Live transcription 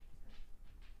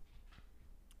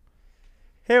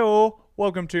Hey,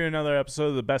 welcome to another episode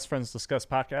of the Best Friends Discuss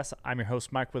podcast. I'm your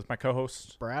host, Mike, with my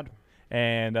co-host, Brad.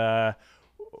 and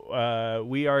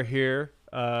we are here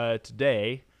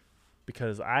today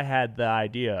because I had the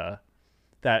idea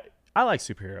that I like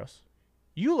superheroes.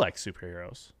 You like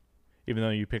superheroes, even though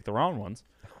you picked the wrong ones.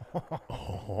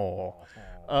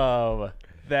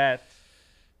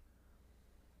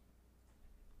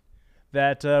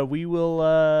 That we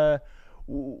will.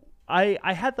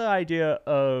 I had the idea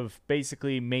of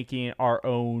basically making our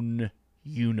own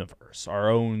universe, our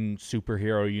own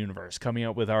superhero universe, coming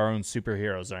up with our own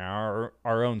superheroes and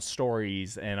our own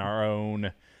stories and our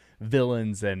own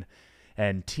villains and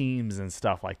teams and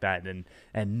stuff like that,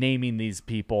 and naming these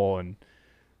people, and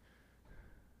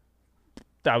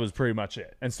that was pretty much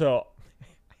it. And so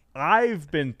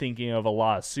I've been thinking of a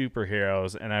lot of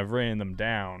superheroes, and I've written them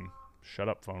down. Shut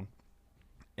up, phone.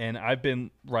 And I've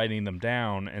been writing them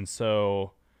down, and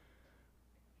so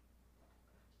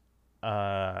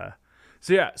I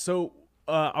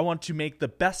want to make the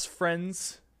Best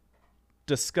Friends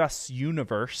Discuss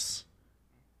universe.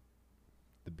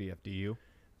 The BFDU.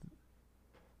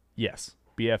 Yes,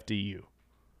 BFDU.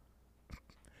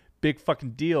 Big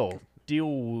fucking deal.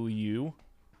 Deal you.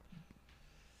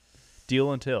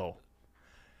 Deal until.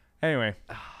 Anyway,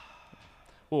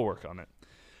 we'll work on it.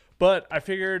 But I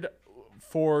figured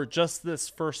for just this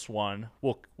first one,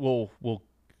 we'll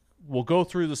go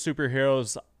through the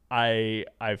superheroes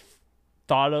I've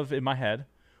thought of in my head.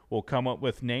 We'll come up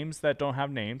with names that don't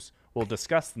have names. We'll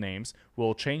discuss the names.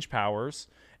 We'll change powers,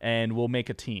 and we'll make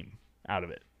a team out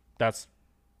of it. That's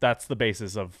the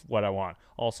basis of what I want.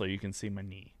 Also, you can see my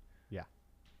knee. Yeah.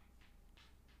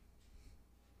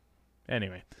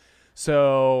 Anyway,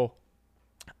 so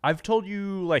I've told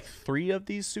you like 3 of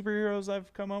these superheroes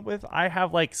I've come up with. I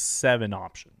have like 7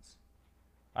 options.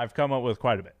 I've come up with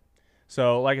quite a bit.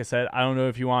 So like I said, I don't know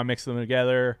if you want to mix them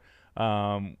together.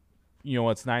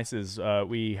 What's nice is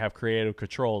we have creative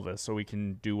control of this, so we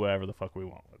can do whatever the fuck we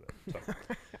want with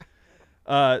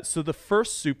it. So the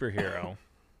first superhero,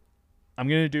 I'm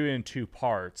going to do it in 2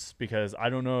 parts because I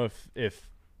don't know if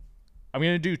I'm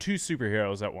going to do 2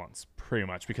 superheroes at once, pretty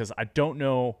much, because I don't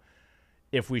know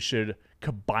if we should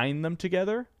combine them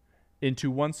together into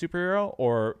one superhero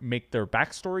or make their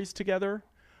backstories together.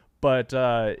 But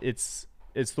it's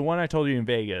the one I told you in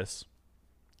Vegas,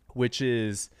 which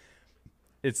is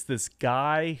it's this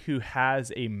guy who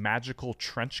has a magical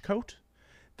trench coat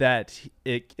that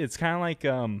it's kind of like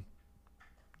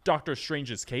Doctor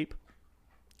Strange's cape,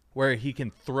 where he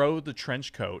can throw the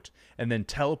trench coat and then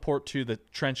teleport to the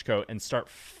trench coat and start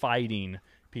fighting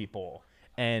people.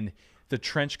 And the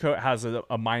trench coat has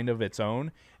a mind of its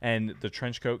own, and the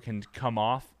trench coat can come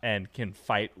off and can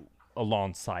fight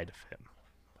alongside of him.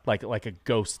 Like a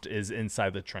ghost is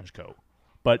inside the trench coat,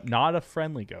 but not a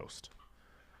friendly ghost.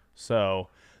 So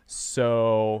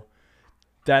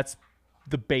that's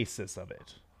the basis of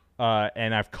it.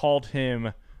 And I've called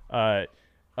him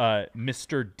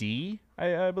Mr. D,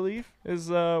 I believe, is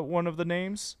one of the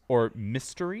names, or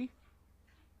Mystery,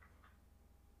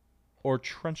 or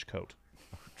Trench Coat.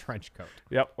 Trench coat.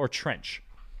 Yep, or Trench.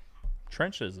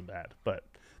 Trench isn't bad, but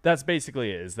that's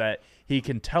basically it, is that he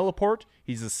can teleport,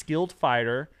 he's a skilled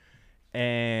fighter,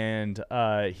 and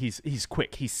he's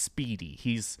quick, he's speedy,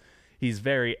 he's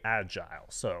very agile.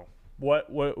 So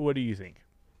what do you think?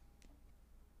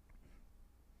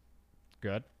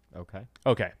 Good. Okay.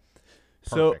 Okay.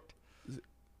 Perfect. So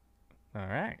all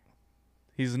right.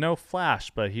 He's no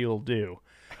Flash, but he'll do.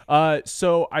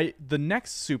 The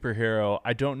next superhero,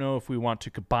 I don't know if we want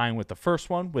to combine with the first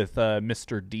one with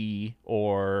Mr. D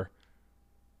or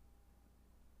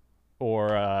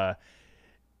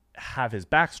have his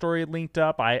backstory linked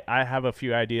up. I have a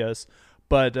few ideas,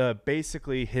 but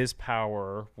basically his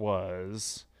power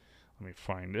was, let me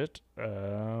find it.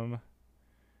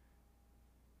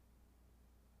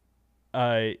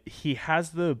 He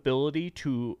has the ability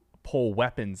to pull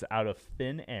weapons out of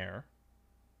thin air.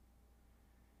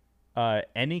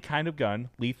 Any kind of gun,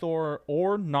 lethal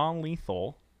or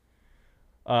non-lethal,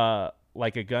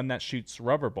 like a gun that shoots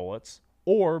rubber bullets,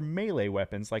 or melee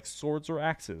weapons like swords or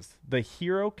axes. The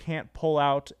hero can't pull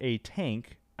out a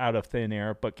tank out of thin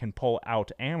air, but can pull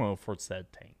out ammo for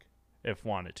said tank if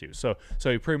wanted to. So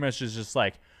he pretty much is just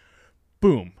like,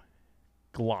 boom,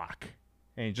 Glock,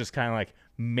 and he just kind of like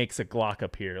makes a Glock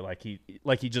appear, like he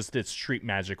just did street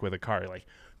magic with a car, like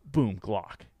boom,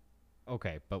 Glock.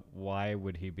 Okay, but why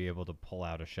would he be able to pull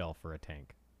out a shell for a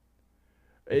tank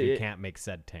if he can't make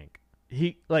said tank?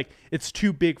 It's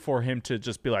too big for him to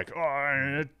just be like,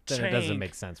 oh, Then it doesn't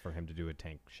make sense for him to do a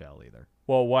tank shell either.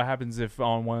 Well, what happens if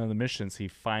on one of the missions he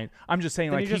I'm just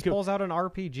saying, Then like he just pulls out an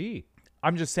RPG.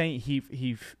 I'm just saying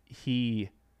he's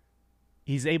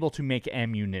able to make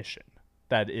ammunition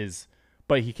that is,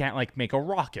 but he can't like make a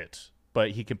rocket,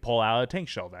 but he can pull out a tank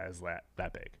shell that is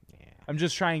that big. Yeah. I'm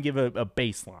just trying to give a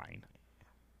baseline.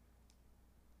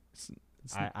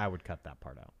 I would cut that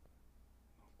part out.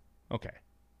 Okay,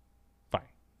 fine.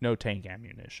 No tank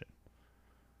ammunition.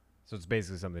 So it's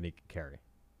basically something he can carry.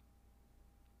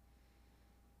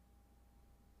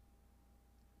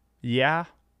 Yeah.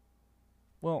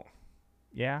 Well,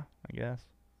 yeah, I guess.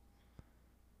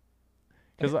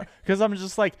 Because I'm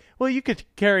just like, well, you could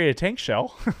carry a tank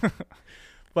shell,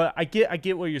 but I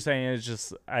get what you're saying. It's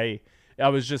just I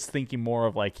was just thinking more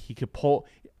of like he could pull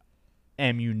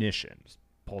ammunition.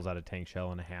 Pulls out a tank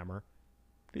shell and a hammer.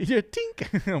 Yeah,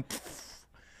 tink.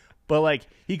 But like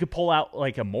he could pull out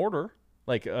like a mortar,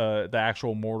 like the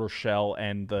actual mortar shell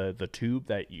and the tube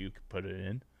that you could put it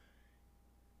in.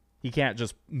 He can't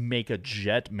just make a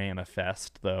jet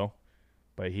manifest though,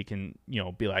 but he can,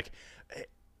 be like, hey,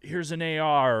 here's an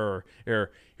AR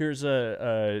or here's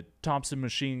a Thompson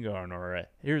machine gun or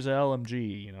here's a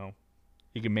LMG.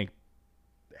 He can make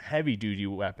heavy duty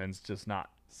weapons, just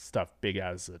not stuff big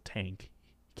as a tank.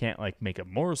 He can't like make a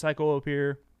motorcycle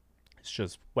appear. It's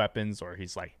just weapons, or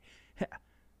he's like,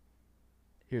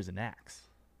 here's an axe.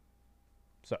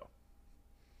 So,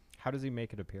 how does he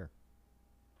make it appear?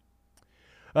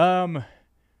 In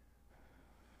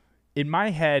my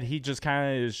head, he just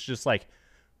kind of is just like,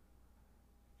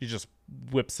 he just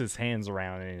whips his hands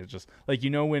around, and it's just like,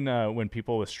 when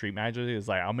people with street magic is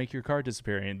like, I'll make your card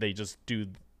disappear, and they just do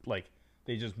like,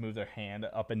 they just move their hand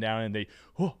up and down, and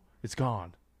it's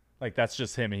gone. Like that's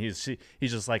just him, and he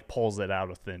just like pulls it out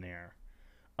of thin air.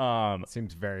 It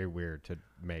seems very weird to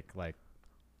make like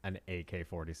an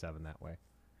AK-47 that way.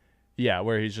 Yeah,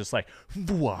 where he's just like,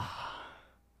 Wah!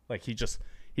 Like he just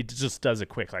does it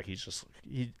quick. Like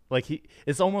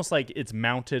it's almost like it's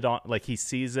mounted on, like he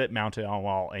sees it mounted on a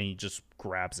wall and he just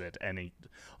grabs it, and he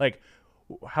like,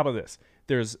 how about this?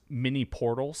 There's mini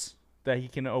portals that he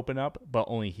can open up, but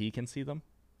only he can see them.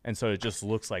 And so it just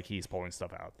looks like he's pulling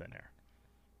stuff out of thin air.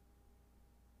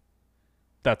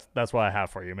 That's what I have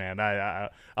for you, man. I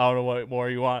don't know what more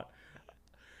you want.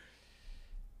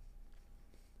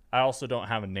 I also don't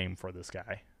have a name for this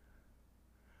guy.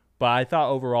 But I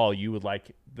thought overall you would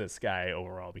like this guy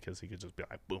overall because he could just be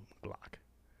like, boom, Glock.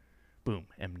 Boom,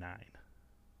 M9.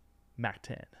 Mac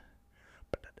 10.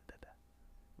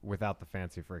 Without the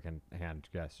fancy freaking hand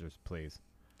gestures, please.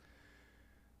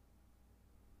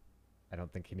 I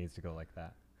don't think he needs to go like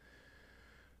that.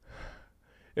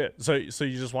 Yeah, so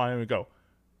you just want him to go,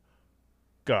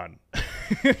 gun.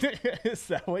 Is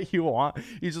that what you want?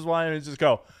 You just want him to just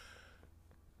go,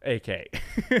 AK.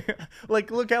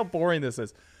 Like, look how boring this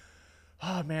is.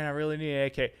 Oh, man, I really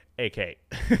need an AK.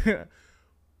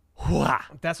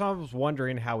 That's why I was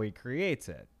wondering how he creates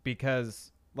it.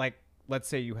 Because, like, let's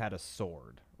say you had a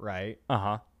sword, right?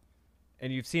 Uh-huh.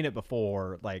 And you've seen it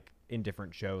before, like, in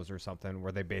different shows or something,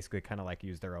 where they basically kind of, like,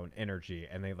 use their own energy.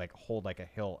 And they, like, hold, like, a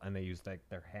hilt, and they use, like,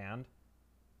 their hand.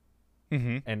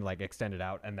 Mm-hmm. And, like, extend it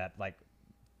out. And that, like,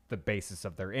 the basis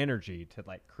of their energy to,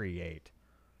 like, create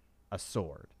a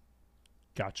sword.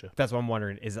 Gotcha. That's what I'm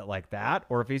wondering. Is it like that?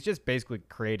 Or if he's just basically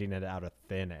creating it out of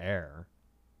thin air,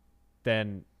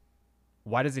 then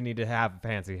why does he need to have a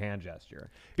fancy hand gesture?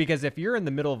 Because if you're in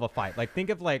the middle of a fight, like think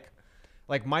of like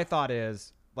my thought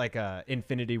is like a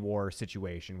Infinity War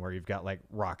situation where you've got like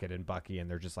Rocket and Bucky and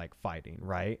they're just like fighting,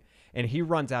 right? And he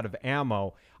runs out of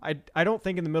ammo. I don't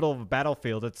think in the middle of a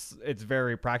battlefield it's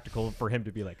very practical for him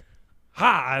to be like,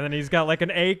 ha, and then he's got like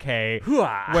an AK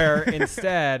where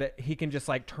instead he can just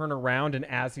like turn around, and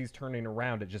as he's turning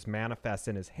around it just manifests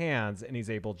in his hands and he's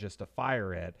able just to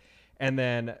fire it, and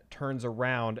then turns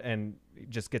around and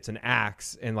just gets an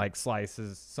axe and like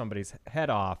slices somebody's head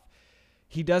off.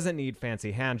 He doesn't need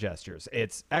fancy hand gestures.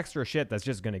 It's extra shit that's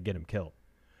just going to get him killed.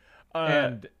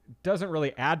 And doesn't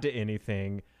really add to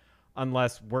anything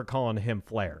unless we're calling him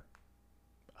Flair.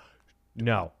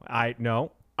 No.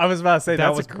 I was about to say, That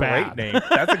that's was a great bad. name.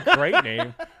 That's a great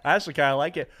name. I actually kind of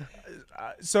like it.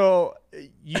 So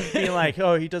you being like,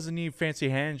 oh, he doesn't need fancy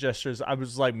hand gestures. I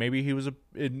was like, maybe he was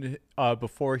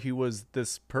before he was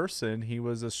this person, he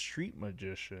was a street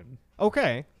magician.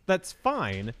 Okay, that's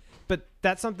fine. But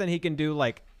that's something he can do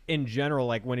like in general,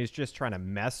 like when he's just trying to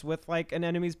mess with like an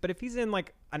enemies. But if he's in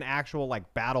like an actual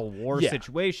like battle war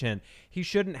situation, he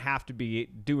shouldn't have to be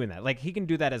doing that. Like he can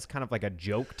do that as kind of like a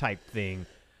joke type thing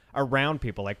around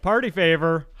people, like party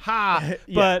favor, ha.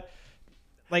 But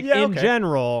like in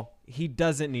general, he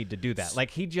doesn't need to do that.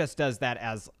 Like he just does that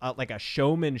as like a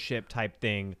showmanship type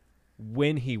thing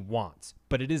when he wants,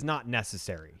 but it is not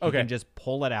necessary. He can just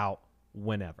pull it out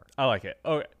whenever. I like it.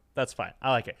 Okay, that's fine.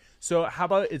 I like it. So how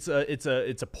about it's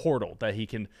a portal that he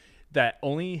can, that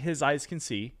only his eyes can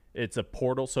see. It's a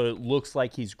portal, so it looks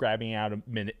like he's grabbing out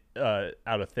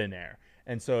out of thin air,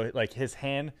 and so like his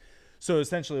hand. So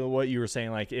essentially, what you were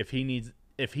saying, like if he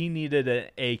needed an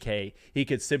AK, he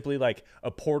could simply like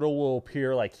a portal will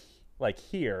appear like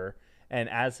here, and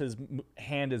as his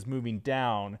hand is moving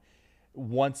down,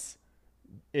 once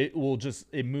it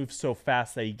moves so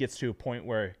fast that he gets to a point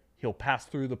where he'll pass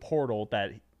through the portal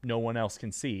that no one else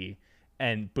can see,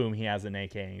 and boom, he has an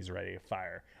AK and he's ready to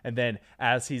fire. And then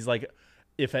as he's like,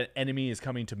 if an enemy is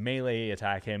coming to melee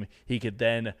attack him, he could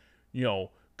then,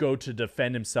 go to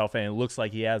defend himself, and it looks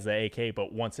like he has the AK,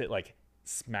 but once it like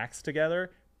smacks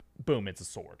together, boom, it's a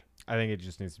sword. I think it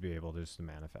just needs to be able to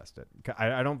manifest it.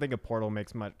 I don't think a portal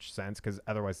makes much sense, because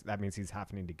otherwise that means he's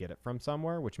having to get it from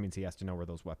somewhere, which means he has to know where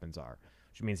those weapons are,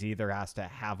 which means he either has to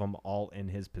have them all in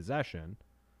his possession,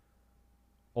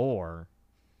 or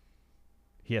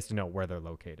he has to know where they're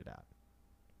located at.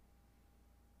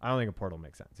 I don't think a portal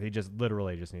makes sense. He just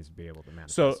literally just needs to be able to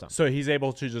manifest them. So he's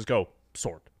able to just go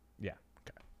sword. Yeah.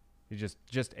 Okay. He's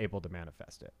just able to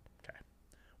manifest it. Okay.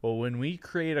 Well, when we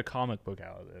create a comic book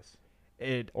out of this,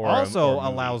 it or also or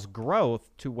allows growth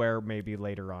to where maybe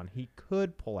later on he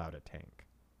could pull out a tank.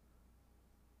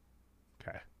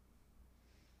 Okay.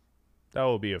 That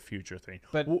will be a future thing.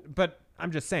 But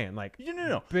I'm just saying, like,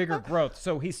 no. bigger growth.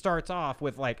 So he starts off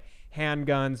with like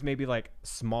handguns, maybe like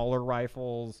smaller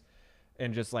rifles,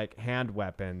 and just like hand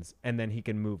weapons, and then he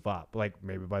can move up. Like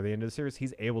maybe by the end of the series,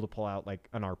 he's able to pull out like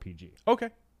an RPG. Okay.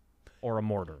 Or a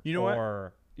mortar. You know what?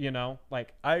 Or,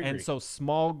 like, I agree. And so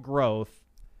small growth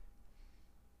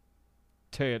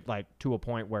to a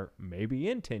point where maybe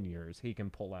in 10 years he can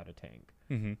pull out a tank.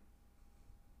 Mm-hmm.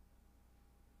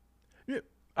 Yeah,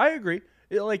 I agree.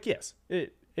 Yes,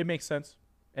 it makes sense.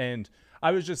 And I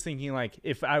was just thinking, like,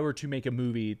 if I were to make a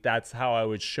movie, that's how I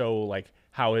would show like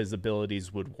how his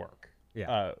abilities would work.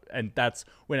 Yeah. And that's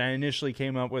when I initially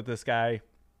came up with this guy.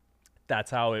 That's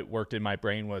how it worked in my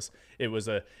brain. It was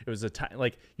a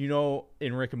like,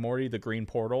 in Rick and Morty, the green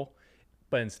portal,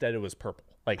 but instead it was purple.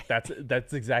 Like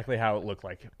that's exactly how it looked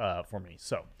like for me.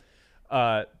 So,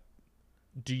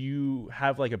 do you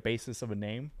have like a basis of a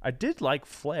name? I did like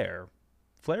Flair.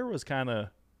 Flair was kind of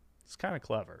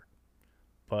clever,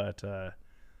 but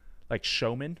like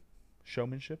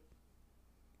showmanship.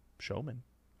 Showman.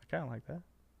 I kind of like that.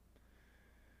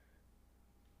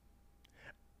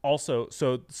 Also,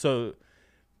 so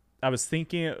I was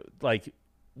thinking like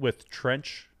with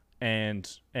Trench and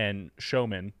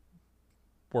Showman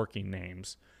working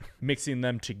names, mixing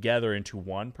them together into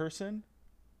one person.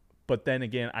 But then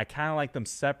again, I kind of like them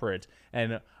separate,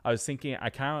 and I was thinking I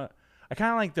kind of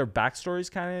like their backstories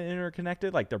kind of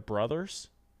interconnected, like they're brothers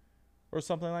or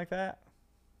something like that.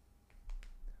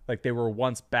 Like they were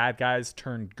once bad guys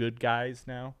turned good guys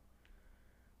now.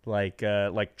 Like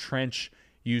Trench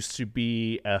used to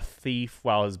be a thief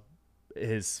while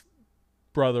his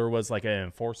brother was like an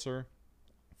enforcer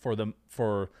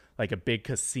for like a big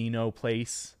casino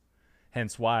place.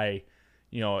 Hence why,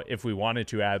 if we wanted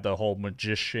to add the whole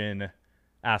magician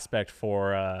aspect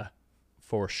for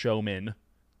Showman,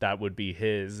 that would be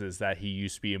is that he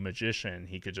used to be a magician.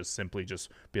 He could just simply just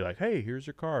be like, hey, here's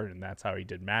your card, and that's how he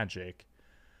did magic.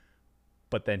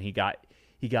 But then he got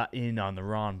in on the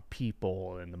wrong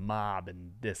people and the mob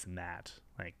and this and that.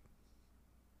 Like,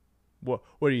 what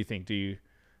do you think?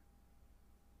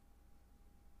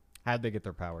 How'd they get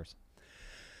their powers?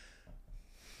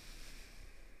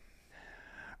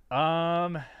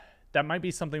 That might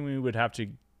be something we would have to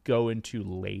go into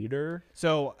later.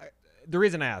 So the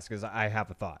reason I ask is I have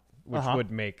a thought, which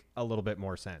would make a little bit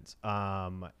more sense,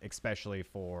 especially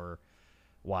for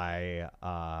why.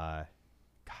 God,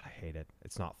 I hate it.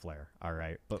 It's not Flair. All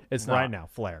right, but it's right not. now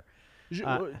Flair.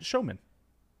 Showman.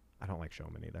 I don't like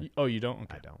Showman either. Oh, you don't?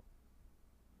 Okay. I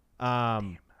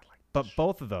don't. But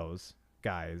both of those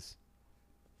guys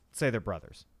say they're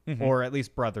brothers, or at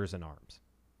least brothers in arms,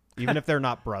 even if they're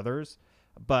not brothers,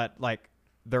 but like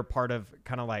they're part of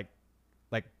kind of like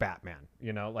Batman,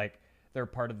 like they're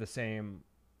part of the same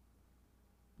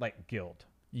like guild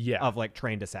of like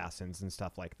trained assassins and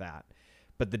stuff like that.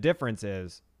 But the difference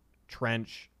is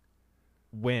Trench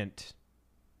went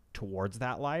towards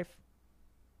that life,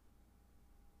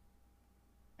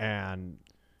 and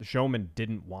Showman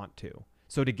didn't want to.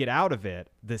 So to get out of it,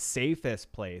 the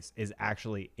safest place is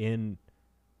actually in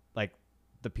like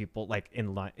the people like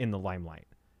in the limelight,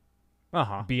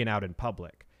 being out in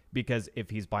public. Because if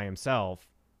he's by himself,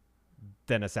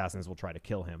 then assassins will try to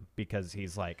kill him because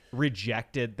he's like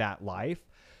rejected that life.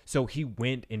 So he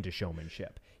went into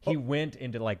showmanship. he went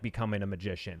into like becoming a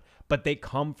magician, but they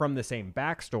come from the same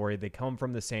backstory. They come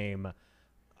from the same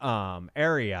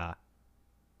area.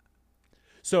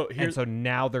 So And so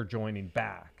now they're joining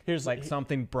back. Here's like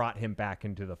something brought him back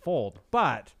into the fold.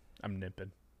 But I'm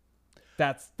nipping.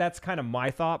 that's kind of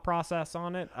my thought process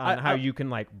on it, on how you can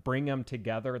like bring them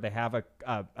together. They have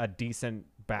a decent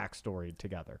backstory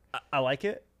together. I like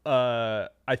it. I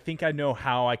think I know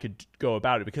how I could go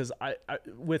about it, because I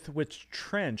with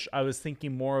Trench, I was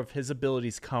thinking more of his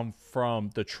abilities come from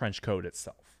the trench coat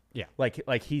itself. Yeah.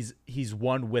 Like he's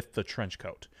one with the trench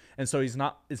coat. And so it's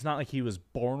not like he was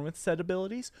born with said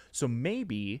abilities. So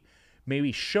maybe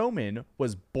Showman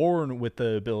was born with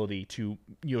the ability to,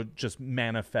 just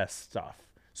manifest stuff.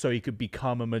 So he could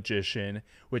become a magician,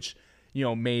 which,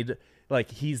 made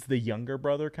like he's the younger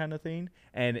brother kind of thing.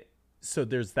 And so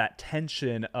there's that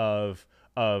tension of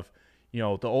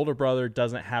the older brother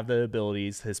doesn't have the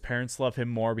abilities. His parents love him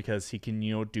more because he can,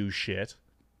 do shit.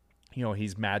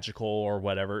 He's magical or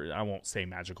whatever. I won't say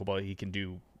magical, but he can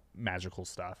do magical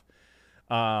stuff.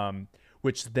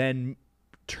 Which then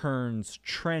turns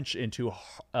Trench into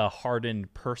a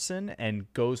hardened person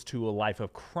and goes to a life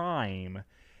of crime.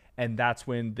 And that's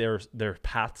when their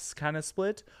paths kind of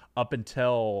split, up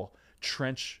until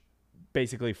Trench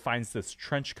basically finds this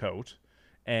trench coat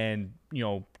and,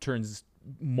 turns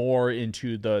more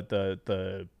into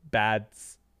the bad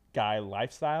guy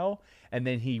lifestyle. And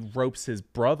then he ropes his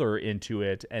brother into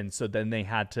it. And so then they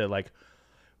had to like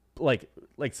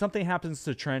something happens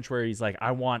to Trench where he's like,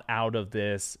 I want out of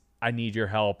this. I need your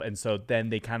help. And so then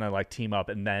they kind of like team up,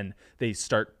 and then they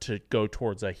start to go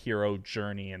towards a hero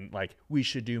journey and like, we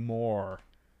should do more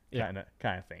kind of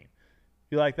thing.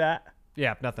 You like that?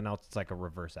 Yeah, if nothing else, it's like a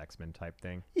reverse X-Men type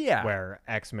thing. Yeah. Where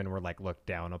X-Men were like looked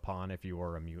down upon if you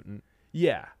were a mutant.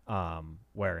 Yeah.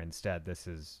 Where instead this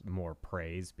is more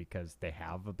praise because they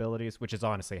have abilities, which is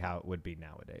honestly how it would be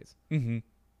nowadays. Mm-hmm.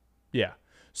 Yeah.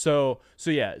 So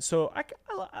I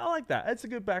like that. It's a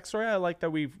good backstory. I like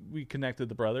that we connected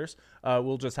the brothers.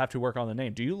 We'll just have to work on the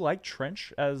name. Do you like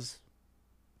Trench as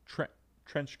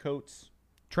trench coats?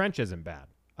 Trench isn't bad.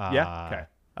 Yeah. Okay.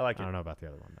 I like it. I don't know about the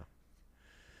other one though.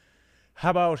 How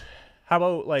about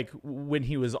like when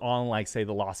he was on, like, say,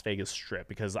 the Las Vegas Strip,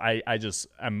 because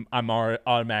I'm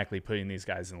automatically putting these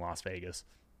guys in Las Vegas.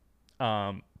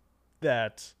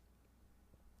 That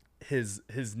his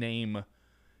name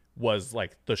was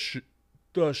like the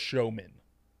Showman,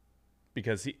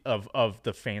 because of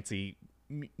the fancy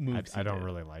moves. I don't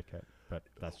really like it, but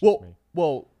that's just me.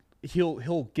 Well,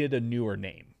 he'll get a newer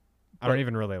name. I don't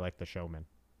even really like the Showman.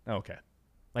 Okay.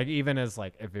 Like, even as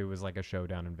like if it was like a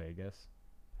showdown in Vegas,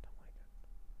 I don't like it.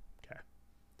 Okay.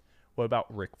 What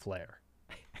about Ric Flair?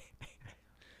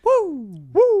 Woo!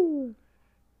 Woo!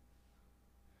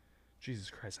 Jesus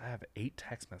Christ, I have 8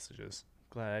 text messages.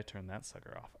 Glad I turned that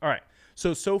sucker off. All right.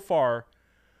 So far,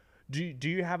 do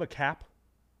you have a cap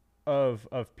of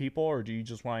people, or do you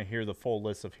just want to hear the full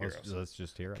list of heroes? Let's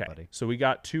just hear it, buddy. So we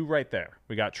got 2 right there.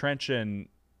 We got Trench and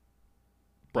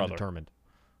Brother. Undetermined.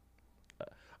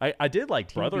 I did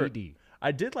like Brother. TBD.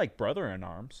 I did like Brother in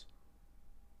Arms.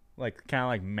 Like, kind of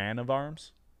like Man of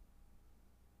Arms.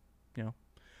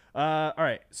 All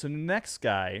right. So next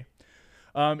guy,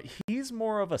 he's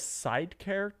more of a side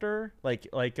character, like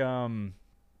by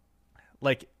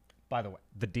the way,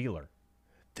 the Dealer.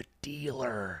 The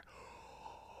Dealer.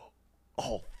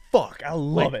 Oh fuck, I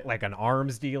love it. Like an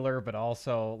arms dealer, but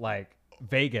also like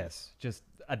Vegas, just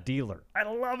a dealer. I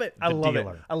love it. The I love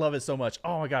Dealer. it. I love it so much.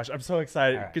 Oh my gosh, I'm so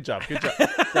excited. All right. Good job.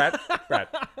 Brad.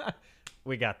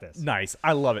 We got this. Nice.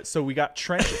 I love it. So we got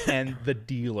Trent and the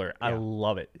Dealer. I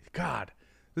love it. God,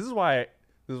 this is why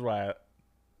I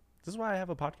have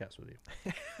a podcast with you.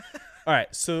 All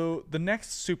right. So the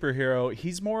next superhero,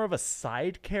 he's more of a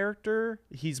side character.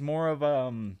 He's more of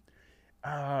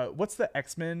what's the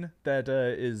X-Men that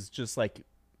is just like,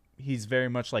 he's very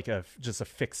much like just a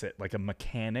fix-it, like a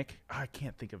mechanic. I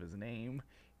can't think of his name.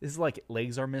 His like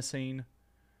legs are missing.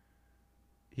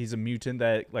 He's a mutant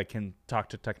that like can talk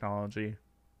to technology.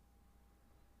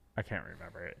 I can't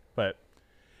remember it, but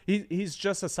he's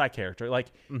just a side character.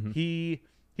 Like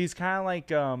he's kind of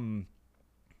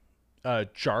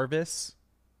like Jarvis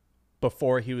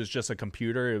before he was just a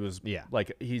computer. It was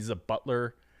like he's a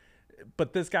butler,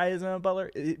 but this guy isn't a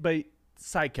butler, but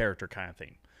side character kind of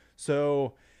thing.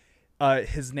 So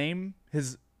his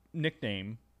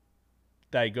nickname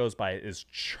that he goes by is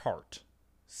Chart.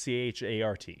 Chart.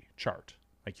 Chart.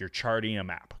 Like you're charting a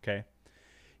map, okay?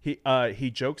 He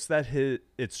jokes that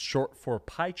it's short for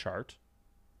pie chart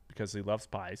because he loves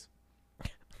pies.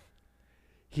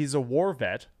 He's a war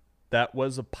vet that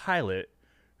was a pilot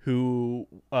who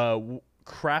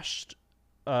crashed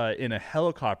in a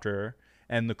helicopter,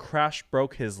 and the crash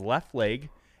broke his left leg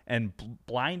and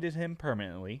blinded him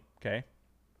permanently. Okay.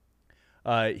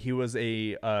 He was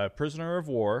a prisoner of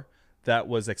war that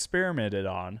was experimented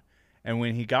on, and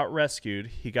when he got rescued,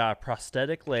 he got a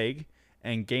prosthetic leg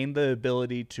and gained the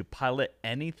ability to pilot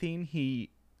anything. He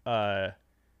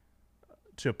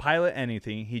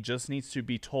just needs to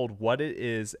be told what it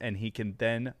is, and he can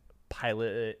then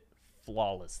pilot it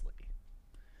flawlessly.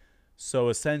 So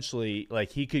essentially,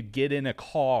 like, he could get in a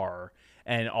car,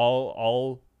 and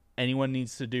all anyone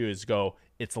needs to do is go,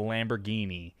 it's a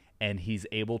Lamborghini, and he's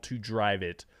able to drive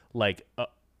it like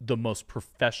the most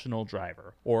professional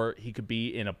driver. Or he could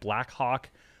be in a Black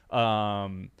Hawk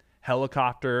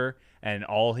helicopter, and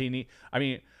all he need. I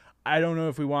mean, I don't know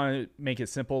if we want to make it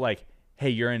simple, like, hey,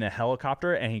 you're in a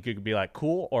helicopter, and he could be like,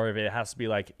 cool. Or if it has to be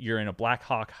like, you're in a Black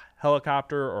Hawk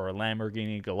helicopter, or a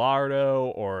Lamborghini Gallardo,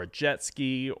 or a jet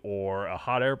ski, or a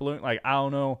hot air balloon. Like, I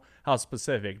don't know how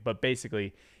specific, but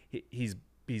basically he's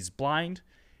blind.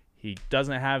 He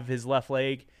doesn't have his left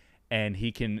leg, and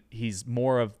he's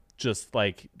more of just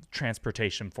like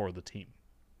transportation for the team.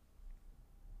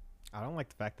 I don't like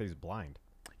the fact that he's blind.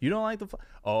 You don't like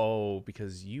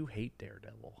because you hate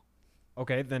Daredevil.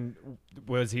 Okay, then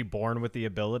was he born with the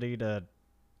ability to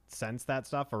sense that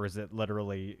stuff, or is it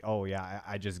literally, oh yeah,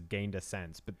 I just gained a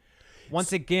sense? But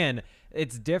once again,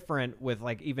 it's different with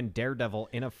like even Daredevil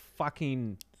in a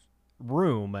fucking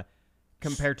room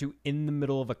compared to in the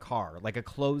middle of a car, like a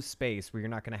closed space where you're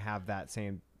not going to have that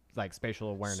same like spatial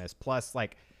awareness. Plus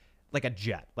like a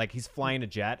jet, like he's flying a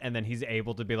jet, and then he's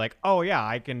able to be like, oh yeah,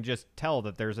 I can just tell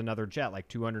that there's another jet like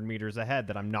 200 meters ahead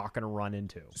that I'm not going to run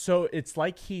into. So it's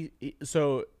like I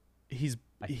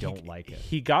don't like it.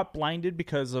 He got blinded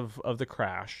because of the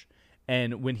crash,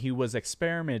 and when he was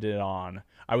experimented on,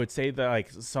 I would say that like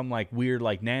some like weird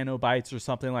like nanobites or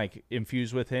something like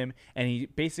infused with him, and he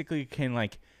basically can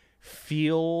like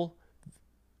feel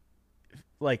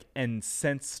like and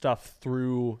sense stuff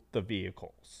through the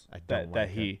vehicles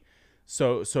that he.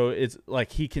 So it's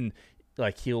like he can,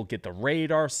 like, he'll get the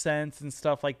radar sense and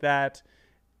stuff like that,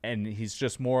 and he's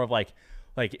just more of like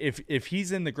if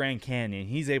he's in the Grand Canyon,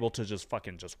 he's able to just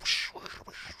fucking just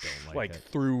like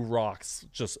through rocks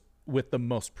just with the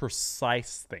most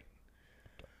precise thing.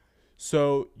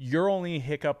 So your only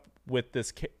hiccup with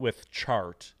this with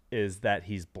Chart is that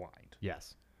he's blind.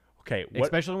 Yes. Okay.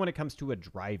 Especially when it comes to a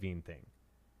driving thing.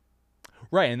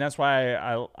 Right, and that's why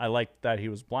I liked that he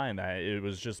was blind. It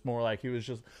was just more like he was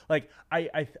just like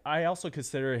I also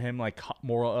consider him like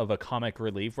more of a comic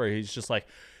relief, where he's just like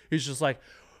he's like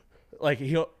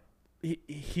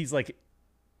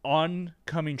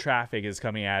oncoming traffic is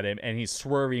coming at him, and he's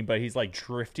swerving, but he's like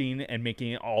drifting and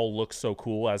making it all look so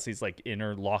cool as he's like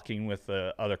interlocking with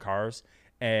the other cars,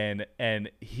 and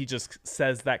he just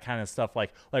says that kind of stuff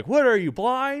like what, are you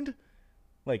blind?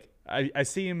 Like, I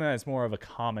see him as more of a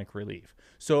comic relief.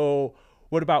 So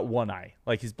what about one eye?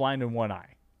 Like, he's blind in one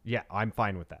eye. Yeah, I'm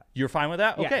fine with that. You're fine with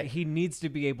that? Yeah, okay. He needs to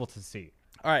be able to see.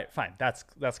 All right, fine. That's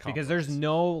because there's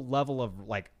no level of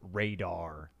like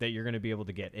radar that you're going to be able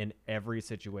to get in every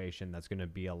situation that's going to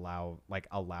be allow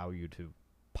you to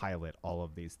pilot all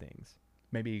of these things.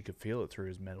 Maybe you could feel it through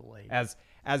his metal leg.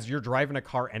 As you're driving a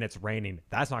car and it's raining,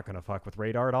 that's not going to fuck with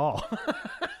radar at all.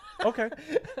 Okay.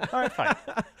 All right, fine.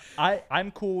 I'm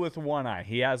cool with one eye.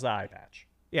 He has an eye patch.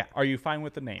 Yeah. Are you fine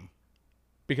with the name?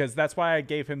 Because that's why I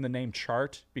gave him the name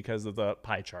Chart, because of the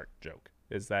pie chart joke.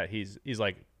 Is that he's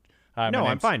like, no,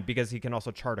 I'm fine, because he can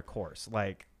also chart a course.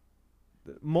 Like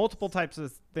multiple types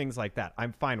of things like that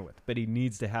I'm fine with, but he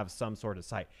needs to have some sort of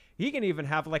sight. He can even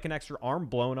have like an extra arm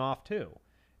blown off too.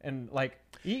 And like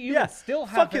you can still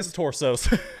have fuck his torsos.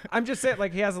 I'm just saying,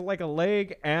 like, he has like a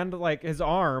leg and like his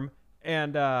arm.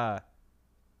 And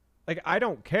like, I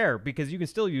don't care, because you can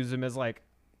still use him as like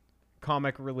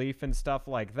comic relief and stuff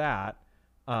like that.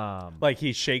 Like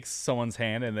he shakes someone's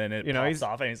hand and then it pops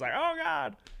off, and he's like, oh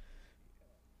god.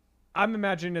 I'm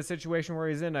imagining a situation where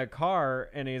he's in a car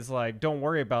and he's like, don't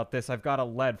worry about this, I've got a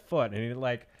lead foot. And he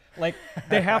like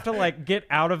they have to like get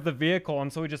out of the vehicle,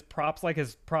 and so he just props like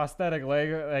his prosthetic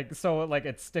leg, like, so like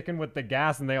it's sticking with the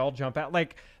gas, and they all jump out.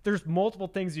 Like, there's multiple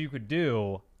things you could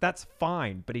do. That's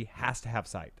fine, but he has to have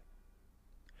sight.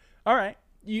 All right,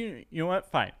 you know what?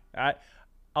 Fine,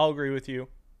 I'll agree with you.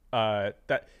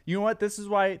 That, you know what? This is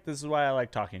why I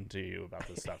like talking to you about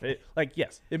this stuff. It, like,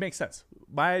 yes, it makes sense.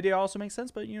 My idea also makes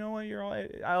sense, but you know what?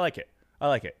 I like it.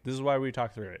 This is why we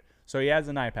talk through it. So he has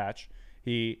an eye patch.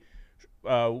 We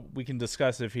can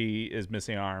discuss if he is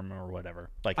missing an arm or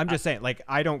whatever. Like, I'm just saying, like,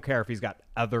 I don't care if he's got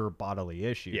other bodily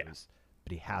issues,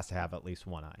 but he has to have at least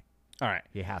one eye. All right.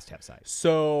 He has to have sight.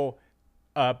 So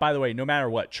By the way, no matter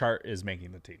what, Chart is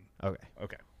making the team. Okay.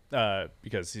 Okay.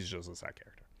 Because he's just a side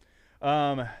character.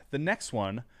 The next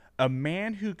one, a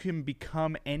man who can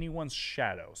become anyone's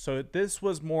shadow. So this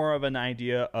was more of an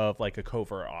idea of like a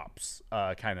covert ops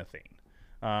kind of thing.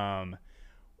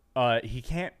 He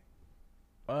can't.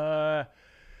 I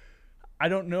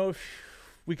don't know if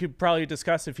we could probably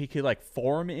discuss if he could like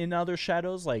form in other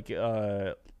shadows, like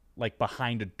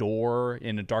behind a door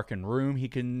in a darkened room. He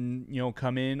can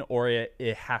come in, or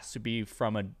it has to be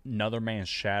from another man's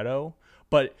shadow.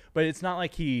 But it's not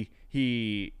like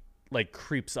he like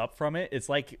creeps up from it. It's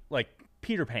like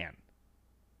Peter Pan,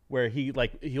 where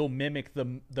he'll mimic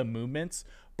the movements,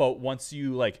 but once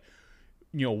you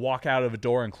walk out of a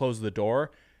door and close the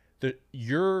door,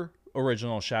 your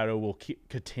original shadow will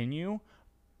continue,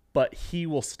 but he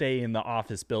will stay in the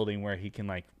office building where he can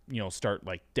start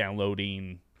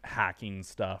downloading, hacking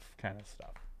stuff, kind of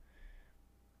stuff.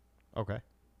 Okay.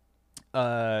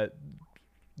 I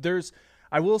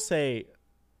will say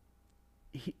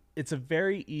it's a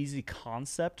very easy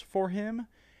concept for him,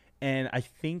 and I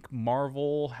think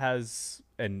Marvel has,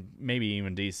 and maybe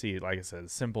even DC, like I said, a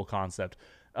simple concept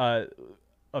of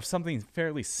something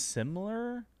fairly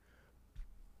similar,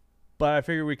 but I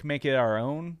figured we could make it our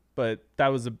own. But that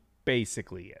was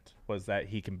basically it, was that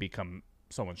he can become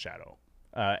someone's shadow.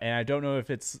 And I don't know if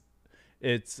it's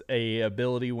a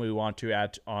ability we want to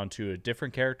add onto a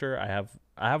different character.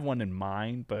 I have one in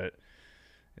mind, but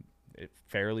it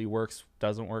fairly works,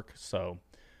 doesn't work. So,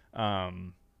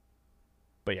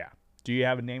 but yeah. Do you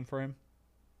have a name for him?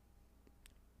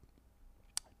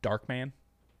 Darkman?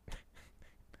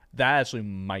 That actually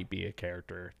might be a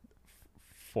character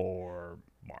for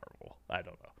Marvel. I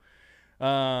don't know.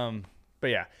 But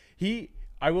yeah,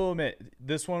 I will admit,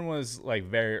 this one was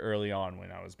very early on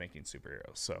when I was making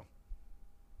superheroes. So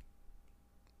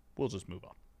we'll just move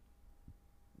on.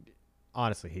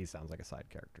 Honestly, he sounds like a side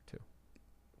character too.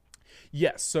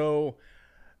 Yes. So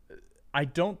I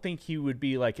don't think he would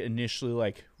be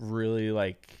initially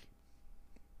really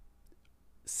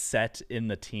set in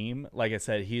the team. Like I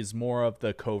said, he's more of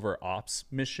the covert ops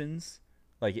missions,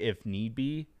 if need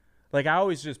be. I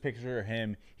always just picture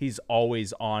him, he's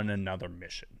always on another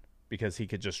mission because he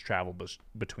could just travel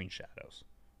between shadows.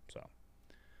 So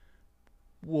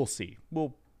we'll see.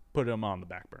 We'll put him on the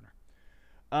back burner.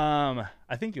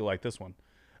 I think you'll like this one.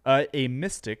 A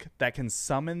mystic that can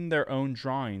summon their own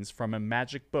drawings from a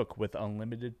magic book with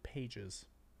unlimited pages.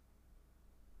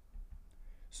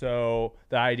 So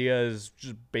the idea is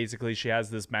just basically she has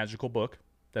this magical book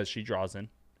that she draws in,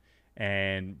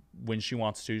 and when she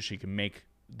wants to, she can make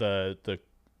the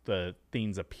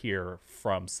things appear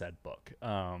from said book.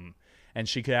 And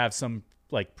she could have some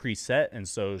preset, and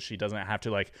so she doesn't have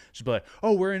to she'd be like,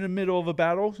 oh, we're in the middle of a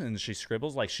battle, and she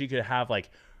scribbles. She could have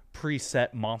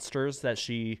preset monsters that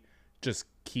she just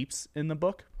keeps in the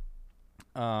book.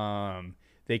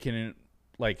 They can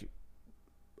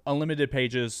unlimited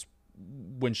pages.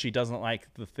 When she doesn't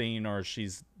like the thing or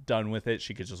she's done with it,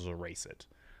 she could just erase it.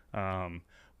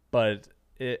 But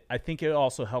I think it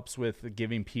also helps with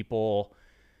giving people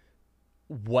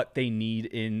what they need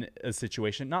in a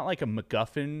situation, not like a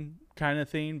MacGuffin kind of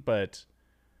thing, but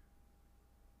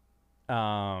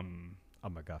a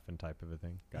MacGuffin type of a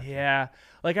thing. Gotcha. Yeah.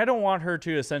 I don't want her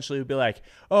to essentially be like,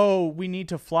 oh, we need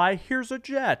to fly, here's a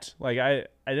jet. I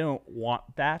don't want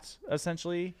that,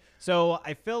 essentially. So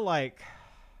I feel like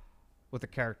with a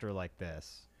character like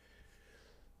this,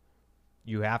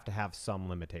 you have to have some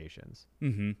limitations,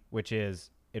 which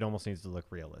is it almost needs to look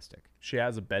realistic. She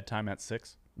has a bedtime at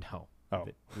 6? No. Oh.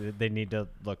 They need to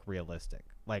look realistic.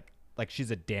 Like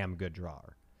she's a damn good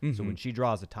drawer. So when she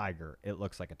draws a tiger, it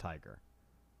looks like a tiger.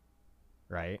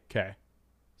 Right? Okay.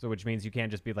 So which means you can't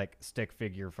just be stick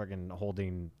figure fucking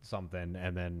holding something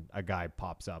and then a guy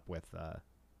pops up with a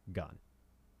gun.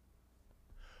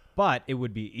 But it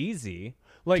would be easy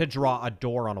to draw a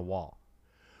door on a wall.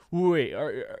 Wait,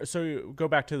 so go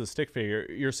back to the stick figure.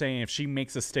 You're saying if she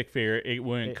makes a stick figure, it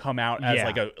wouldn't come out as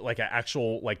an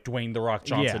actual Dwayne the Rock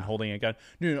Johnson holding a gun.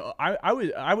 No, I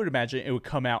would imagine it would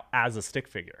come out as a stick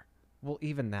figure. Well,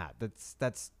 even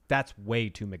that's way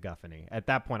too MacGuffin-y. At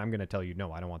that point, I'm going to tell you,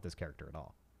 no, I don't want this character at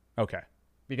all. Okay.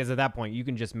 Because at that point, you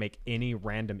can just make any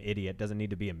random idiot. Doesn't need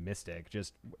to be a mystic.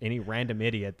 Just any random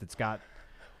idiot that's got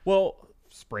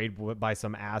sprayed by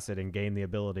some acid and gain the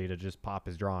ability to just pop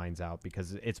his drawings out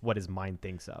because it's what his mind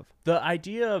thinks of. The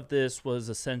idea of this was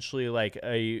essentially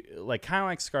kind of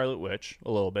like Scarlet Witch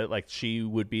a little bit. She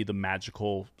would be the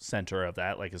magical center of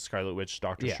that, like a Scarlet Witch,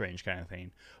 Doctor Strange kind of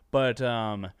thing. But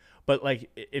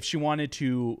if she wanted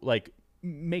to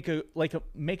make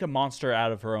a monster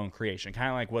out of her own creation, kind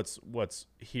of like what's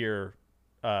here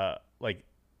like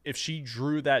if she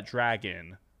drew that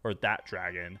dragon or that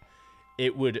dragon,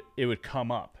 it would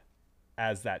come up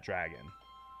as that dragon.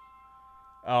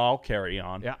 I'll carry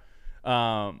on. Yeah.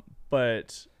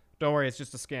 But Don't worry, it's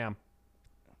just a scam.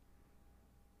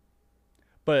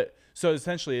 But so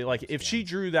essentially, like if she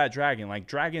drew that dragon, like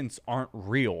dragons aren't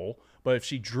real, but if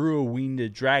she drew a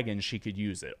winged dragon, she could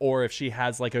use it. Or if she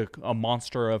has like a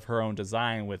monster of her own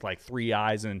design with like 3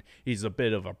 eyes and he's a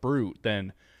bit of a brute,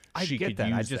 then she get could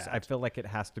that. use I that. feel like it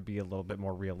has to be a little bit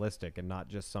more realistic and not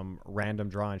just some random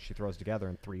drawing she throws together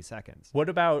in 3 seconds. What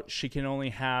about she can only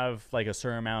have like a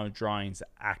certain amount of drawings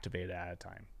activated at a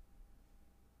time?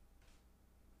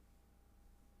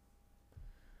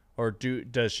 Or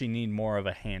does she need more of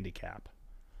a handicap?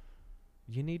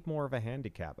 You need more of a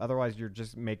handicap. Otherwise, you're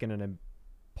just making an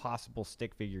impossible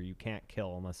stick figure you can't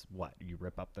kill unless, what, you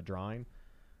rip up the drawing?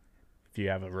 If you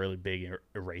have a really big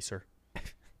eraser. I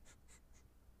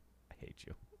hate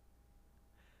you.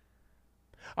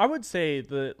 I would say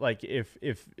that like if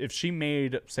she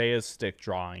made, say, a stick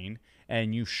drawing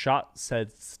and you shot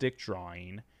said stick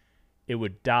drawing, it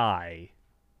would die.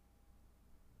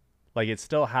 Like it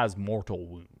still has mortal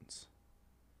wounds.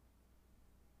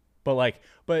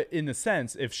 But in the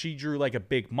sense, if she drew like a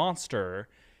big monster,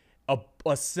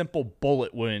 a simple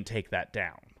bullet wouldn't take that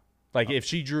down. Like if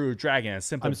she drew a dragon, a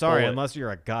simple I'm sorry, bullet, unless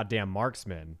you're a goddamn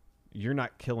marksman, you're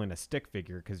not killing a stick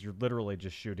figure because you're literally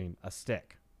just shooting a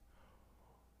stick.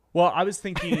 Well, I was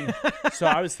thinking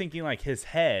like his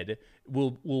head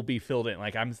will be filled in.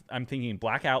 Like I'm thinking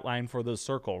black outline for the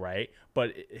circle, right?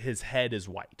 But his head is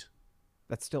white.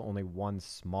 That's still only one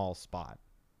small spot.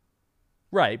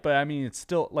 Right, but I mean it's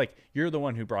still like you're the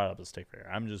one who brought up the stick figure.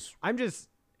 I'm just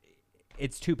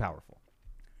It's too powerful.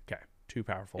 okay, too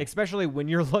powerful. Especially when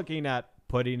you're looking at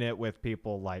putting it with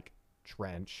people like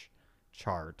Trench,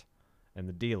 Chart, and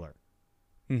the Dealer,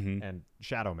 and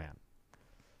Shadow Man.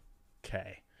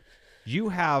 Okay. You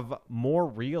have more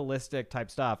realistic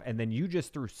type stuff, and then you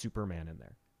just threw Superman in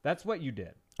there. That's what you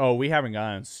did. Oh, we haven't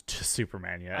gotten to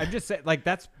Superman yet. I'm just saying, like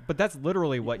that's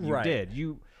literally what you Right. did.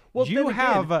 You Well, then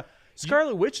have again,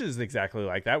 Scarlet Witch is exactly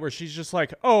like that, where she's just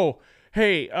like, oh,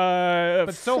 hey,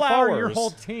 but so far your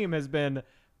whole team has been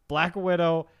Black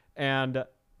Widow and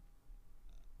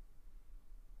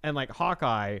like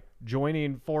Hawkeye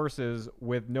joining forces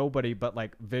with nobody but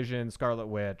like Vision, Scarlet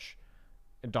Witch,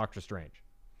 and Doctor Strange.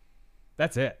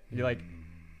 That's it. You're like,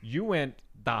 you went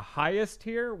the highest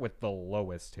tier with the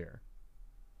lowest tier.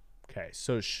 Okay,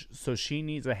 so she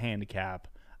needs a handicap.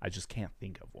 I just can't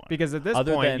think of one. Because at this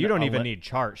Other point, than you don't a even need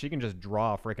Chart. She can just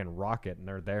draw a freaking rocket and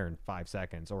they're there in 5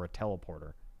 seconds, or a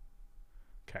teleporter.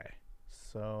 Okay,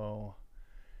 so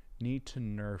need to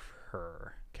nerf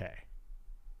her. Okay.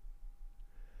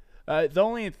 The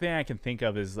only thing I can think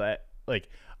of is that, like,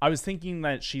 I was thinking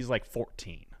that she's like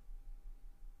 14.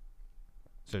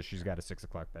 So she's got a 6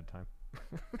 o'clock bedtime.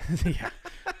 Yeah.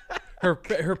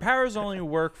 Her powers only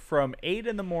work from 8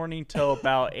 in the morning till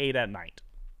about 8 at night.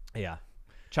 Yeah.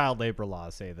 Child labor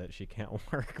laws say that she can't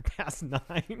work past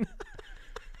 9.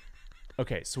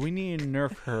 Okay, so we need to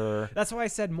nerf her. That's why I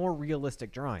said more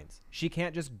realistic drawings. She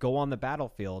can't just go on the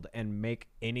battlefield and make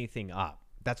anything up.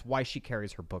 That's why she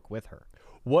carries her book with her.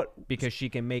 What? Because she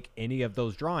can make any of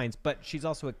those drawings, but she's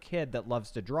also a kid that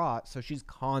loves to draw, so she's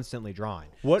constantly drawing.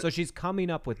 What? So she's coming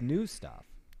up with new stuff.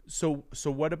 So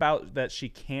what about that she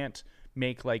can't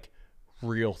make like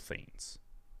real things?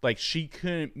 Like she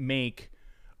couldn't make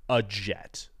a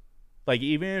jet. Like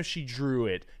even if she drew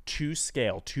it to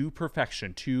scale, to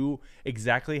perfection, to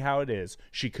exactly how it is,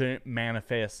 she couldn't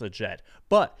manifest a jet.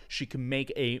 But she can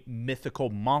make a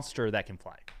mythical monster that can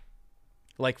fly.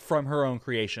 Like from her own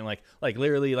creation, like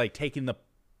literally like taking the,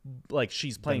 like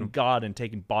she's playing God and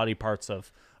taking body parts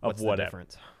of What's whatever. the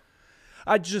difference?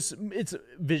 It's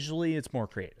visually it's more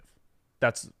creative.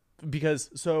 That's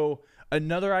because, so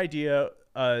another idea,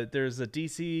 there's a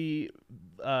DC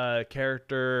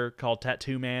character called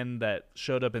Tattoo Man that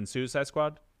showed up in Suicide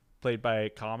Squad, played by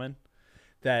Common,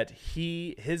 that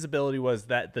his ability was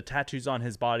that the tattoos on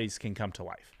his bodies can come to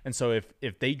life. And so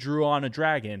if they drew on a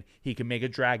dragon, he can make a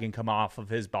dragon come off of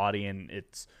his body and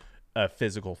it's a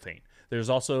physical thing. There's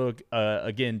also,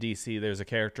 again, DC, there's a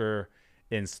character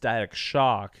in Static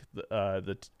Shock,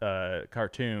 the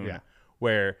cartoon,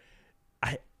 where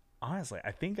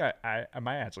I think I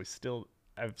might actually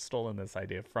I've stolen this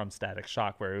idea from Static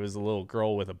Shock, where it was a little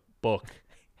girl with a book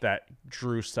that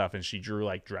drew stuff and she drew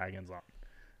like dragons on.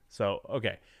 So,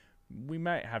 okay, we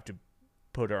might have to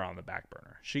put her on the back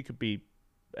burner. She could be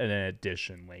an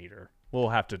addition later. We'll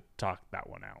have to talk that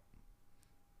one out.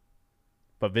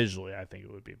 But visually, I think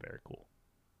it would be very cool.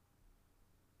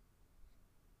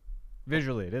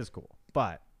 Visually, it is cool,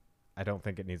 but I don't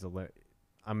think it needs a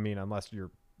I mean, unless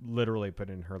you're literally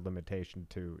putting her limitation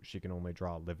to she can only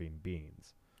draw living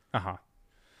beings. Uh-huh.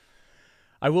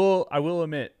 I will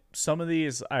admit some of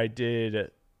these I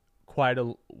did quite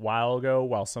a while ago,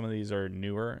 while some of these are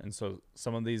newer, and so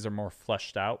some of these are more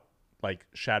fleshed out. Like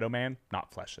Shadow Man,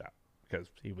 not fleshed out because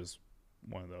he was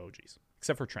one of the OGs,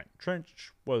 except for Trent. Trent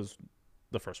was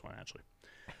the first one actually.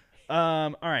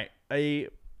 All right, a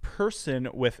person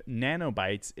with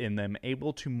nanobites in them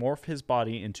able to morph his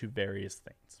body into various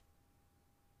things.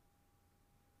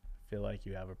 I feel like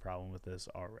you have a problem with this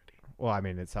already. Well, I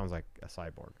mean, it sounds like a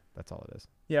cyborg. That's all it is.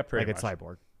 Yeah, pretty like much. It's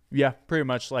cyborg. Yeah, pretty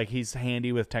much. Like he's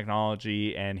handy with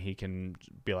technology, and he can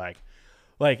be like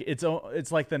it's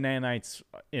like the nanites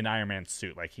in Iron Man's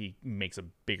suit. Like he makes a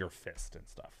bigger fist and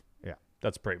stuff. Yeah,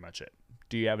 that's pretty much it.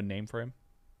 Do you have a name for him?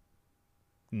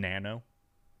 Nano.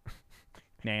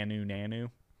 Nanu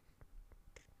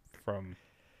from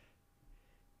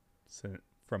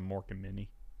Mork and Minnie.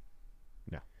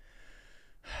 No.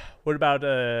 What about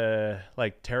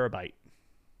like terabyte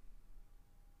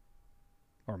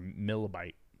or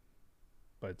millibyte?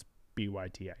 But it's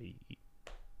BYTIE.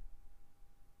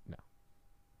 No.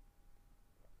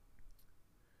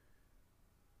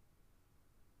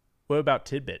 What about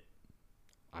Tidbit?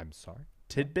 I'm sorry.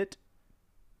 Tidbit?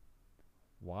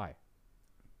 Why?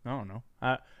 I don't know.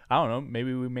 I don't know.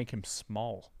 Maybe we make him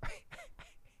small.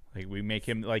 Like we make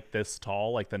him like this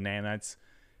tall. Like the nanites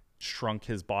shrunk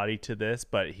his body to this,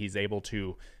 but he's able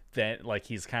to then like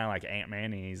he's kind of like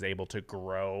Ant-Man, and he's able to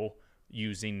grow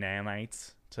using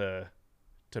nanites to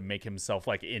make himself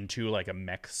like into like a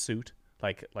mech suit,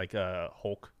 like a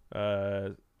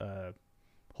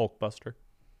Hulkbuster.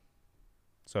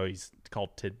 So he's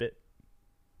called Tidbit.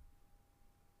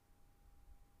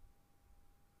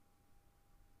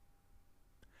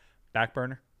 Back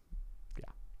burner? Yeah.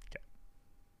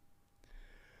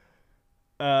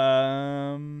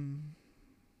 Okay.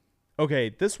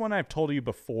 Okay, this one I've told you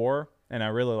before, and I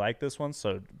really like this one,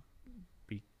 so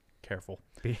be careful.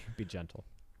 Be gentle.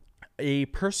 A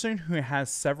person who has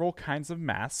several kinds of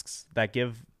masks that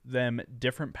give them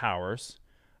different powers.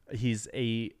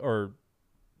 They are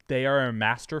a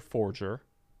master forger.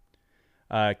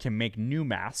 Can make new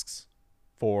masks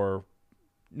for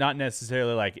not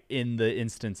necessarily like in the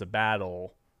instance of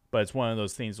battle, but it's one of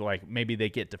those things where like maybe they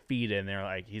get defeated and they're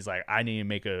like, he's like, I need to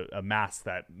make a mask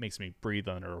that makes me breathe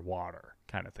underwater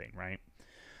kind of thing, right?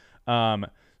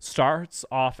 Starts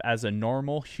off as a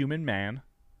normal human man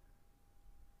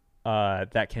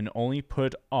that can only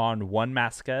put on one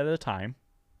mask at a time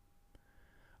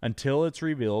until it's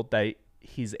revealed that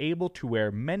he's able to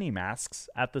wear many masks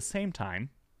at the same time.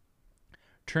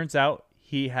 Turns out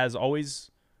he has always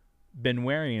been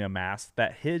wearing a mask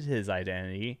that hid his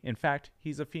identity. In fact,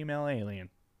 he's a female alien.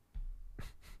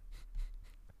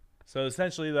 So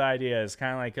essentially the idea is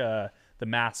kind of like the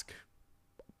mask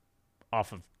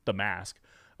off of The Mask,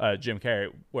 Jim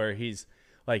Carrey, where he's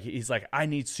like, I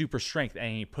need super strength,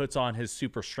 and he puts on his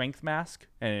super strength mask,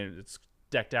 and it's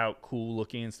decked out, cool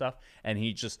looking and stuff, and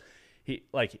he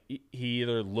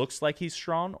either looks like he's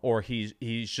strong, or he's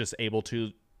just able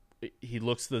to. He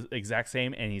looks the exact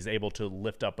same, and he's able to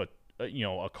lift up a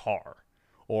car,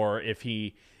 or if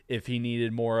he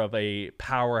needed more of a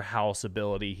powerhouse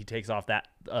ability, he takes off that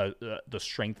the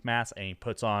strength mask and he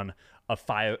puts on a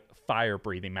fire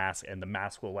breathing mask, and the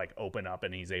mask will like open up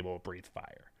and he's able to breathe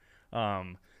fire.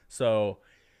 So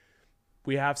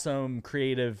we have some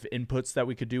creative inputs that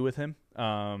we could do with him.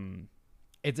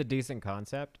 It's a decent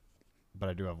concept, but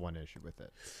I do have one issue with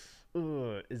it.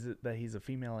 Is it that he's a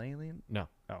female alien? No.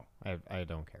 Oh, I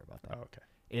don't care about that. oh okay.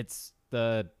 It's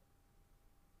the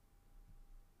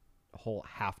whole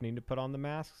having to put on the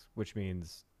masks, which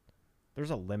means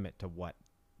there's a limit to what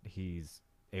he's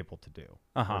able to do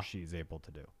or she's able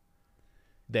to do.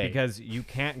 Because you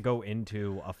can't go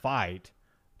into a fight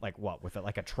with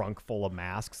like a trunk full of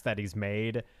masks that he's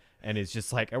made, and he's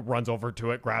just like, it runs over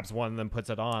to it, grabs one, and then puts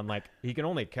it on. Like, he can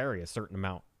only carry a certain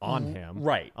amount on him,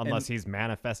 right? Unless he's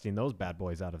manifesting those bad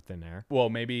boys out of thin air. Well,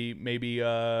 maybe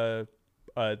the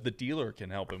dealer can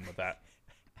help him with that.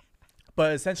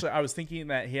 But essentially, I was thinking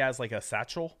that he has like a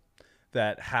satchel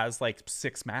that has like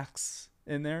 6 masks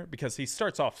in there, because he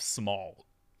starts off small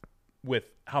with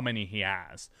how many he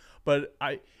has. But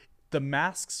the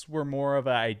masks were more of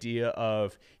an idea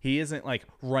of he isn't like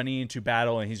running into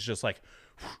battle and he's just like,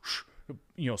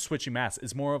 switching masks.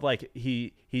 It's more of like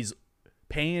he's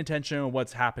paying attention to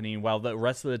what's happening while the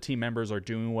rest of the team members are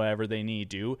doing whatever they need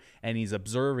to do, and he's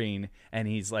observing, and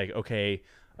he's like, okay,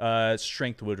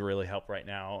 strength would really help right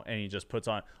now, and he just puts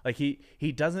on, like,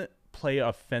 he doesn't play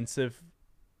offensive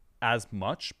as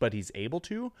much, but he's able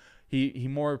to. he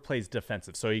more plays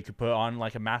defensive. So he could put on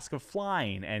like a mask of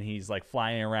flying, and he's like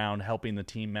flying around helping the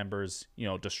team members,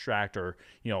 distract or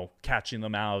catching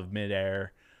them out of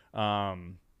midair.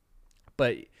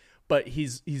 But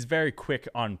he's very quick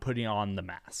on putting on the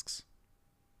masks.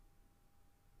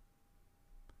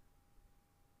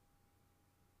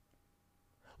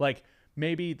 Like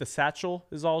maybe the satchel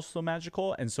is also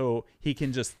magical, and so he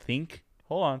can just think.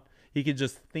 Hold on. He could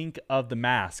just think of the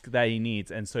mask that he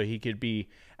needs, and so he could be,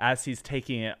 as he's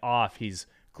taking it off, he's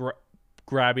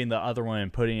grabbing the other one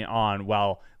and putting it on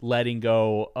while letting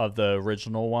go of the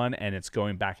original one, and it's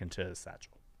going back into his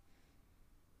satchel.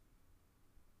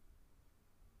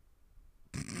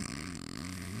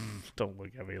 Don't look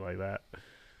at me like that.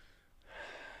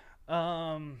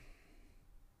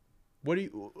 What do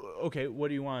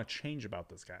you want to change about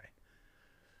this guy?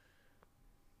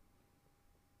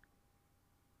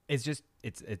 It's just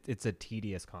it's a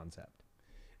tedious concept.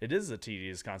 It is a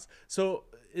tedious concept. So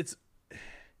it's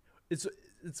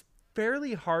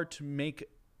fairly hard to make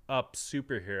up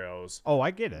superheroes. Oh,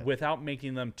 I get it. Without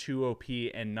making them too OP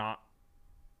and not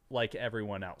like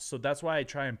everyone else. So that's why I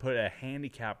try and put a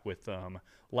handicap with them,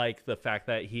 like the fact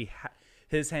that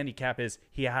his handicap is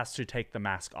he has to take the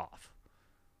mask off.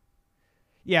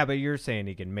 Yeah, but you're saying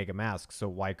he can make a mask, so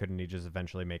why couldn't he just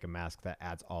eventually make a mask that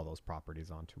adds all those properties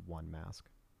onto one mask?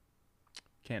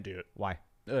 Can't do it. Why?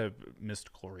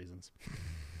 Mystical reasons.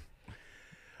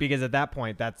 Because at that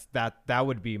point, that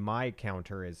would be my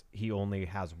counter is he only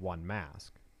has one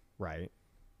mask, right?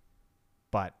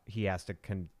 But he has to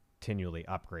continually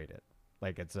upgrade it.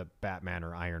 Like it's a Batman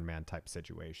or Iron Man type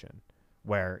situation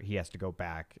where he has to go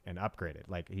back and upgrade it.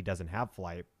 Like he doesn't have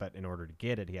flight, but in order to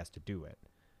get it, he has to do it.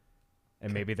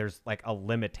 And maybe there's like a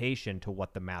limitation to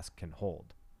what the mask can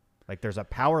hold. Like there's a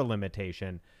power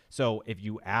limitation. So if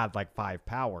you add like 5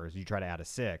 powers, you try to add a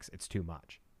 6, it's too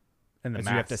much. And so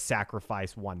you have to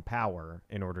sacrifice 1 power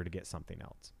in order to get something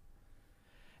else.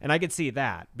 And I could see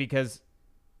that because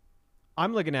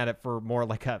I'm looking at it for more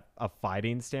like a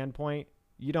fighting standpoint.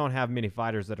 You don't have many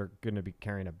fighters that are going to be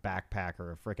carrying a backpack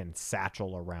or a freaking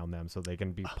satchel around them so they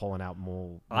can be pulling out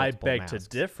multiple I beg masks. to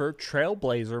differ.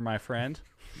 Trailblazer, my friend.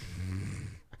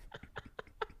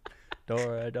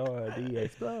 Dora the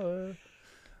Explorer.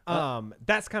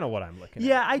 That's kind of what I'm looking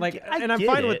Yeah, at. I'm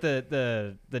fine with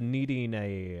the needing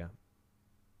a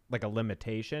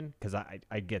limitation because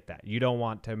I get that. You don't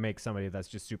want to make somebody that's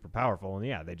just super powerful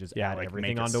and they just add like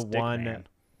everything make a onto stick one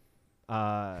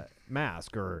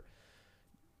mask or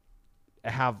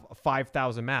have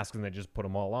 5,000 masks and they just put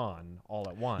them all on all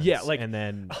at once. Yeah, and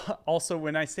then also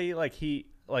when I say like he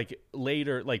like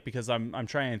later like because I'm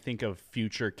trying to think of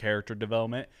future character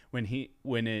development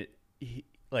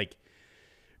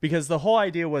because the whole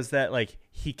idea was that like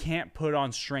he can't put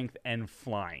on strength and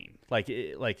flying. Like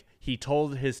he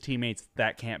told his teammates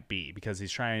that can't be because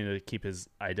he's trying to keep his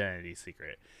identity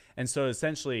secret. And so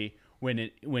essentially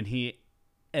when he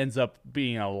ends up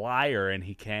being a liar and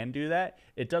he can do that,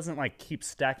 it doesn't like keep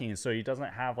stacking. So he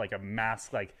doesn't have like a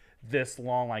mask like this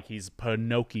long like he's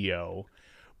Pinocchio.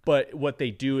 But what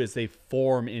they do is they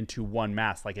form into one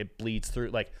mask. Like it bleeds through.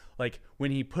 Like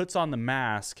when he puts on the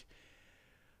mask,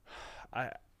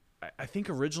 I think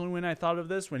originally when I thought of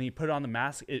this, when he put on the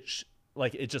mask, it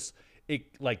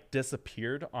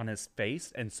disappeared on his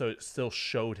face, and so it still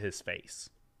showed his face.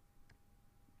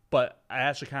 But I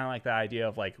actually kind of like the idea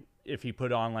of like if he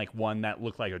put on like one that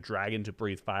looked like a dragon to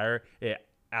breathe fire, it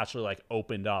actually like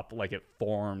opened up, like it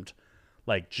formed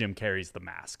like Jim Carrey's The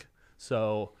Mask.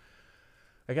 So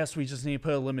I guess we just need to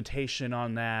put a limitation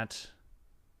on that.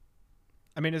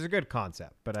 I mean, it's a good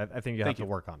concept, but I think you have to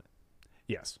work on it.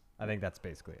 Yes. I think that's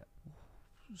basically it.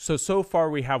 So far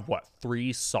we have what,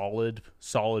 3 solid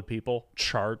people?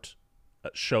 Chart,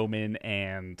 Showman,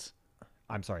 and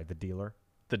I'm sorry, the dealer.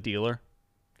 The dealer.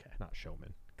 Okay, not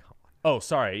Showman. Come on. Oh,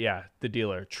 sorry. Yeah, the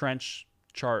dealer. Trench,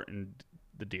 Chart, and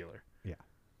the dealer. Yeah.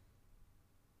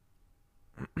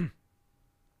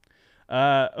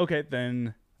 Okay,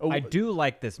 then. Oh, I do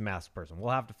like this masked person.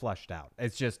 We'll have to flesh it out.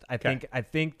 It's just I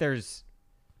think there's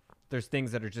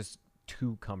things that are just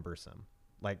too cumbersome.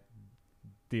 Like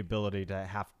the ability to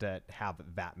have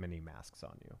that many masks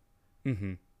on you.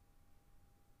 Mm-hmm.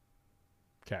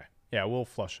 Okay. Yeah, we'll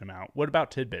flush him out. What about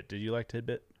Tidbit? Did you like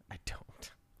Tidbit? I don't.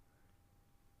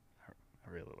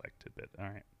 I really like Tidbit. All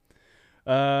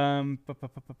right.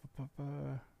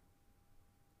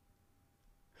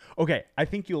 Okay, I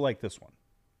think you'll like this one.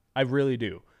 I really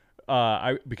do.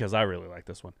 Because I really like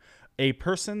this one. A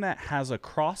person that has a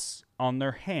cross on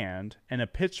their hand and a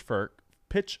pitchfork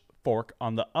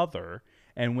on the other,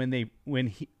 and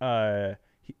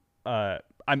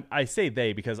I say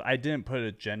they because I didn't put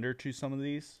a gender to some of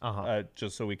these,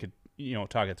 just so we could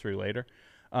talk it through later.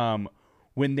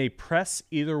 When they press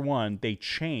either one, they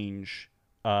change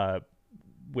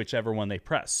whichever one they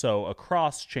press. So a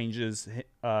cross changes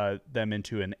them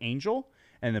into an angel,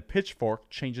 and the pitchfork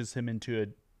changes him into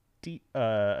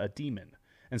a demon.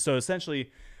 And so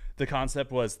essentially, the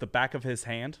concept was the back of his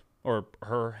hand or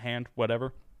her hand,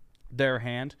 whatever, their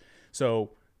hand.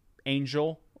 So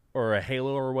angel or a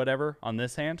halo or whatever on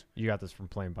this hand. You got this from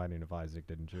playing Binding of Isaac,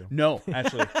 didn't you? No,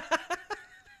 actually.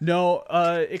 No,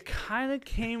 it kind of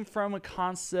came from a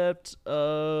concept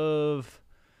of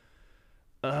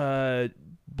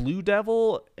Blue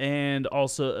Devil and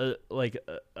also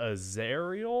a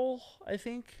Zariel, I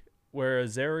think, where a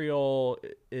Zariel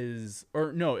is,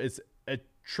 or no, it's a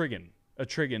Trigon. A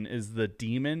Trigon is the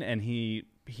demon, and he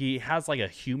has like a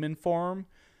human form,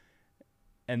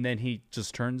 and then he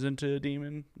just turns into a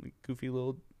demon, like goofy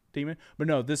little demon. But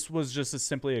no, this was just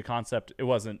simply a concept. It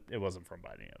wasn't from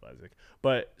Binding of Isaac.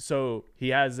 But so he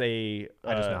has a.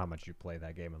 I just know how much you play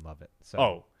that game and love it. So.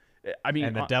 Oh, I mean,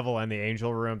 and the devil and the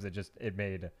angel rooms. It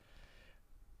made.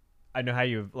 I know how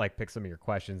you like pick some of your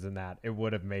questions in that. It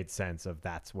would have made sense of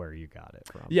that's where you got it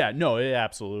from. Yeah, no, it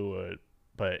absolutely would,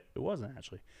 but it wasn't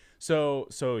actually. So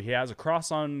he has a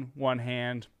cross on one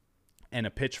hand and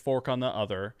a pitchfork on the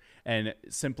other, and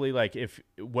simply like if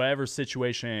whatever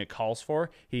situation it calls for,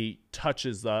 he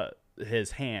touches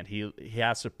his hand. He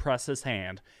has to press his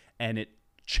hand, and it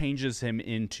changes him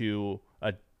into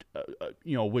a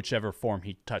whichever form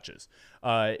he touches.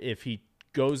 If he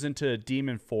goes into a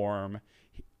demon form,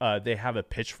 they have a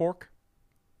pitchfork.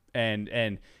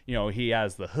 And he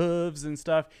has the hooves and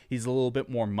stuff. He's a little bit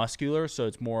more muscular, so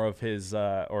it's more of his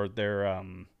or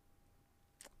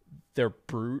their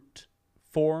brute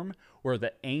form, where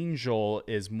the angel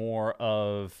is more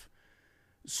of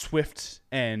swift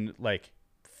and like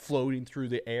floating through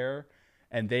the air,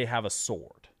 and they have a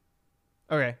sword.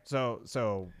 Okay,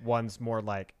 so one's more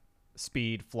like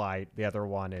speed, flight. The other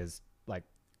one is like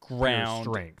ground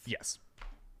strength. Yes,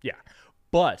 yeah,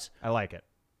 but I like it.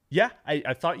 Yeah,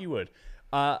 I thought you would.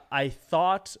 I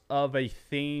thought of a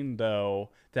theme though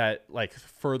that like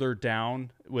further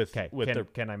down with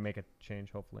Can I make a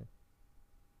change? Hopefully.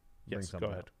 Yes. Go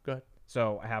ahead.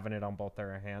 So having it on both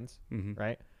their hands, Mm-hmm.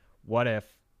 right? What if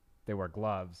they wear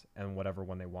gloves and whatever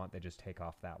one they want, they just take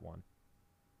off that one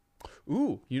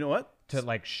Ooh, you know what? to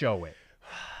like show it?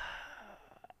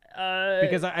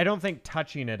 Because I don't think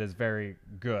touching it is very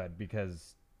good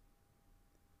because.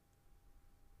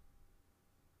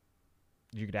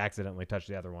 You could accidentally touch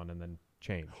the other one and then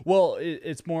change. Well,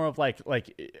 it's more of like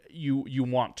you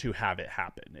want to have it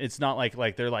happen. It's not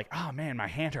like they're like, oh man, my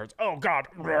hand hurts. Oh god,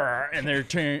 and they're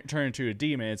turn into a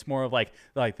demon. It's more of like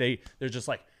they're just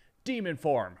like demon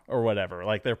form or whatever.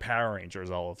 Like they're Power Rangers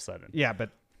all of a sudden. Yeah,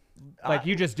 but like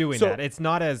you just doing so- that, it's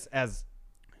not as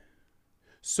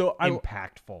So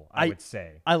impactful. I would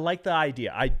say. I like the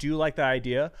idea. I do like the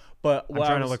idea, but I'm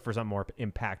trying to look for something more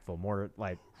impactful, more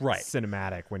like Right.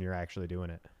 cinematic when you're actually doing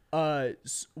it.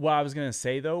 What I was gonna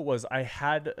say though was I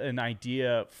had an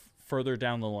idea further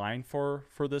down the line for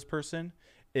this person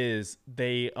is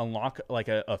they unlock like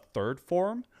a third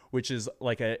form, which is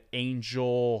like an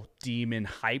angel demon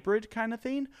hybrid kind of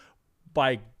thing,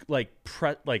 by like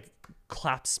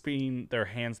clasping their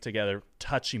hands together,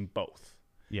 touching both.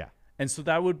 Yeah. And so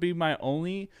that would be my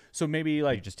only. So maybe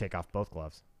like You just take off both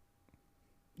gloves.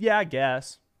 yeah, I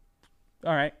guess.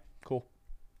 All right, cool.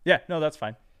 Yeah, no, that's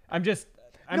fine. I'm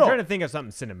No. trying to think of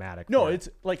something cinematic. No, for it. it's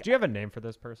like Do you have a name for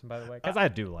this person, by the way? Because I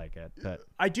do like it. But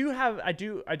I do have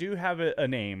a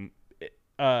name.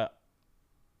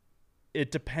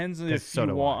 It depends on if so you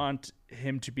do I. want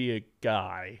him to be a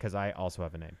guy. because I also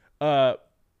have a name.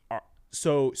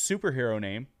 So superhero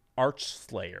name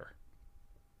Archslayer,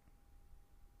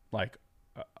 like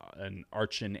an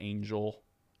archangel.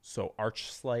 So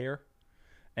Archslayer,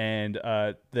 and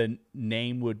the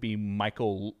name would be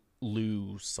Michael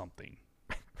Lou something.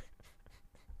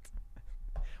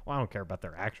 Well, I don't care about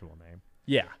their actual name.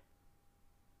 Yeah.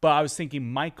 But I was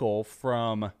thinking Michael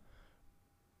from,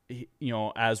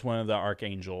 as one of the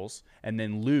archangels, and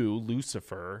then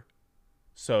Lucifer.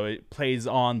 So it plays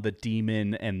on the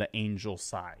demon and the angel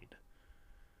side.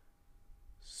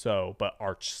 So, but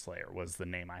Archslayer was the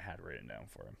name I had written down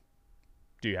for him.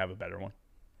 Do you have a better one?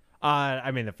 I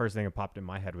mean, the first thing that popped in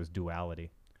my head was duality.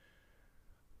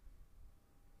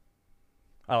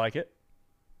 I like it.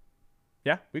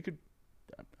 Yeah, we could.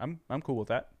 I'm cool with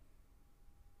that.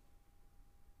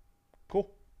 Cool.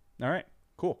 All right.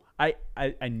 Cool. I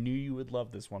knew you would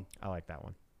love this one. I like that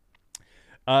one.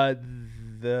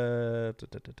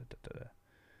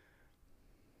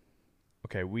 Okay.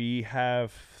 Okay, we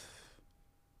have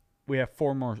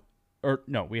four more, or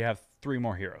no, we have three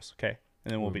more heroes. Okay,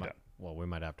 and then we'll be done. Well, we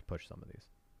might have to push some of these.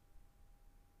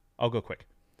 I'll go quick.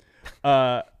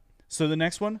 So the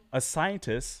next one, a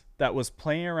scientist that was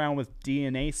playing around with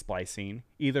DNA splicing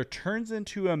either turns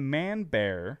into a man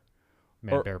bear,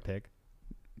 Bear pig.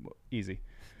 easy,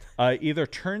 either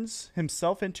turns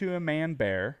himself into a man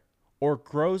bear or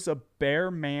grows a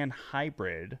bear man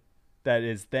hybrid that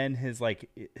is then his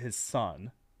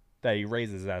son that he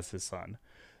raises as his son.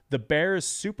 The bear is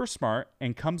super smart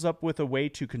and comes up with a way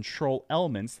to control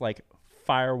elements like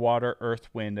fire, water, earth,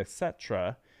 wind,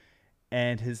 etc.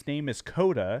 And his name is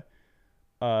Coda.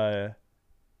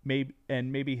 Maybe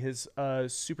his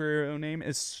superhero name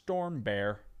is Storm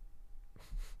Bear.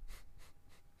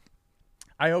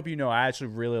 I hope you know I actually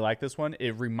really like this one.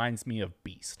 It reminds me of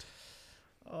Beast.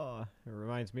 Oh, it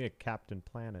reminds me of Captain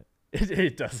Planet.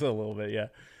 It does a little bit, yeah.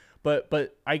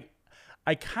 But I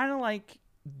kind of like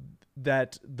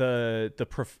that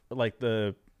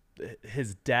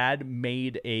his dad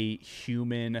made a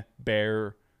human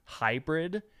bear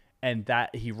hybrid and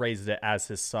that he raised it as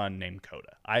his son named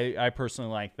Coda. I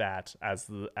personally like that as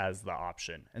the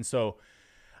option. And so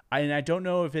I don't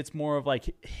know if it's more of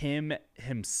like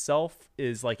himself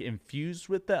is like infused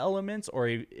with the elements, or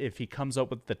if he comes up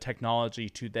with the technology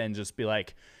to then just be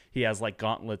like, he has like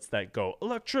gauntlets that go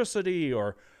electricity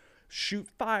or shoot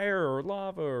fire or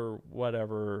lava or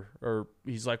whatever, or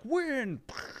he's like wind,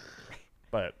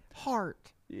 but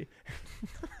Heart.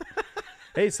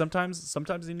 hey, sometimes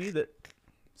you need it.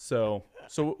 So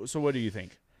what do you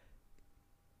think?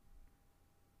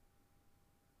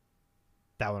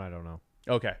 That one I don't know.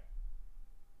 Okay.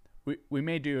 We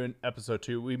may do an episode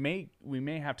 2. We may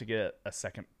have to get a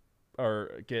second,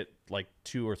 or get like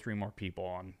 2 or 3 more people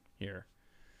on here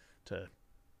to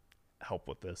help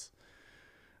with this.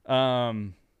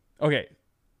 Okay.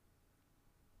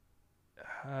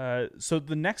 So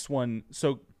the next one,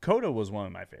 so Coda was one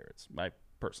of my favorites.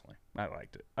 Personally, I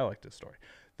liked it. I liked this story.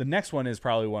 The next one is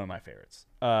probably one of my favorites.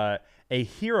 A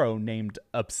hero named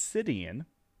Obsidian,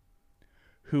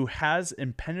 who has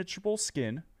impenetrable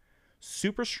skin,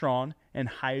 super strong, and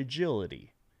high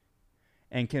agility,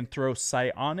 and can throw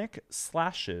psionic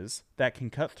slashes that can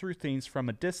cut through things from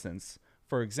a distance.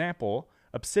 For example,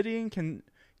 Obsidian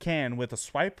can with a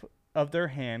swipe of their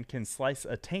hand can slice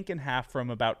a tank in half from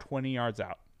about 20 yards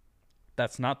out.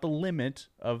 That's not the limit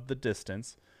of the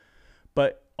distance,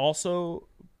 but also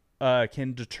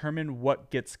can determine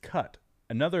what gets cut.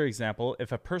 Another example,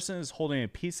 if a person is holding a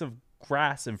piece of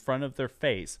grass in front of their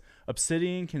face,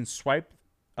 Obsidian can swipe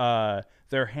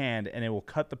their hand and it will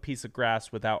cut the piece of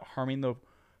grass without harming the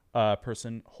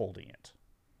person holding it.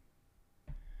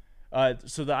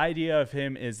 So the idea of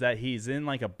him is that he's in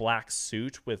like a black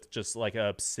suit with just like a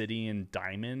obsidian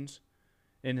diamond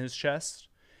in his chest.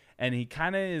 And he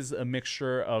kind of is a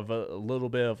mixture of a little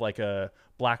bit of like a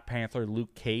Black Panther,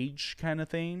 Luke Cage kind of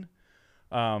thing.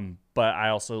 But I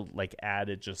also like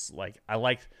added just like, I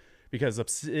like, because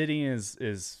obsidian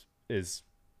is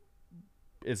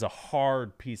a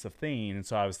hard piece of thing. And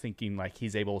so I was thinking like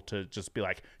he's able to just be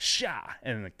like, sha,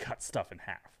 and then cut stuff in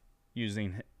half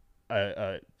using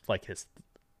like his,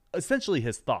 essentially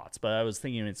his thoughts. But I was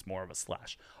thinking it's more of a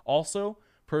slash. Also,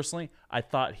 personally, I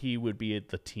thought he would be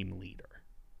the team leader.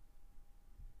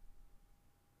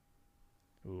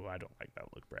 Ooh, I don't like that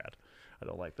look, Brad. I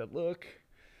don't like that look,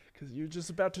 because you're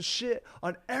just about to shit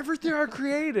on everything I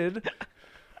created.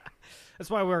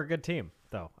 That's why we're a good team,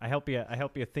 though. I help you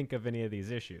think of any of these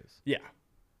issues. Yeah.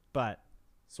 But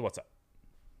So what's up?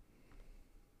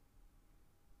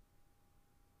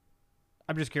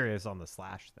 I'm just curious on the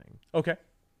slash thing. Okay.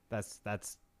 That's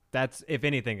if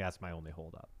anything, that's my only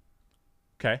holdup.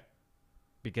 Okay.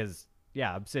 Because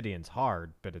yeah, obsidian's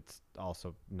hard, but it's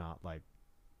also not like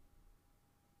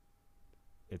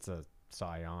it's a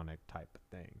psionic type of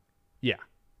thing. Yeah.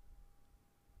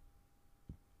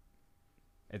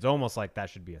 It's almost like that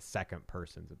should be a second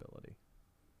person's ability.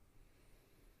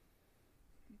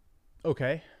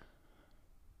 Okay.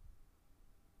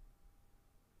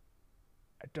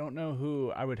 I don't know who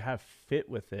I would have fit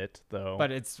with it, though.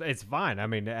 But it's fine. I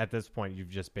mean, at this point, you've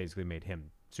just basically made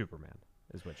him Superman,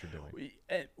 is what you're doing.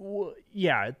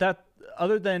 Yeah, that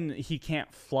other than he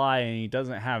can't fly and he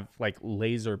doesn't have like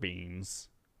laser beams.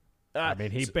 I mean,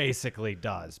 he basically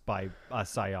does by a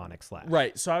psionic slash.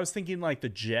 Right. So I was thinking like the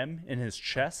gem in his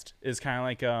chest is kind of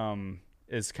like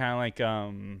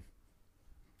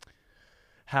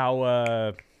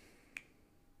how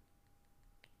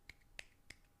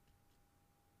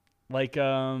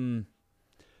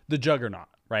the Juggernaut,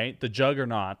 right? The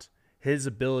Juggernaut, his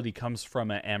ability comes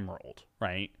from an emerald,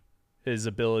 right? his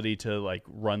ability to like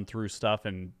run through stuff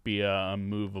and be a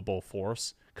unmovable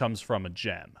force comes from a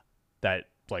gem that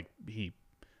like he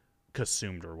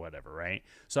consumed or whatever, right?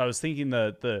 So I was thinking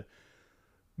the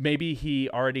maybe he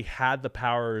already had the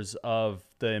powers of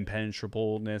the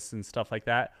impenetrableness and stuff like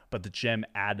that, but the gem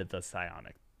added the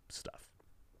psionic stuff.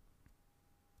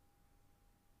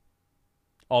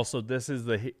 Also, this is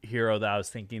the hero that I was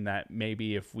thinking that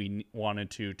maybe if we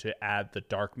wanted to add the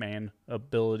Darkman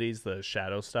abilities, the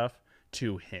shadow stuff,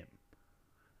 to him.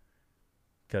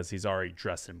 Because he's already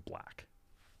dressed in black.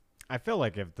 I feel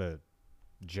like if the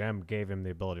gem gave him the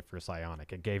ability for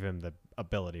psionic, it gave him the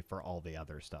ability for all the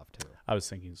other stuff too. I was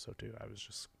thinking so too. I was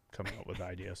just coming up with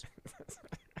ideas.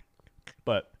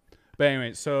 But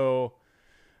anyway, so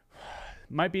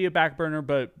might be a back burner,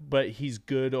 but he's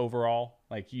good overall.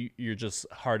 Like you're just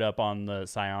hard up on the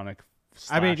psionic.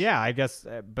 I mean, yeah, I guess,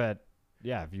 but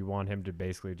yeah, if you want him to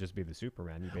basically just be the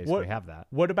Superman, you basically have that.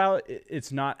 What about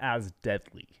it's not as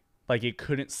deadly? Like it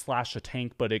couldn't slash a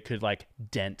tank, but it could like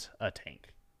dent a tank.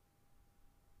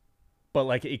 But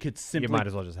like it could simply. You might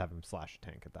as well just have him slash a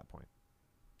tank at that point.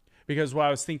 Because what I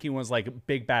was thinking was like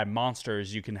big bad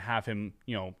monsters, you can have him,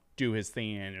 do his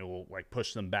thing and it will like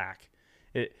push them back.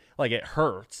 It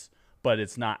hurts, but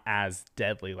it's not as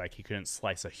deadly. Like he couldn't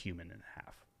slice a human in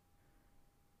half.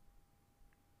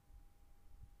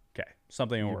 Okay,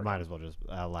 something to work on. You might as well just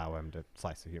allow him to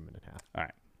slice a human in half. All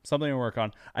right, something to work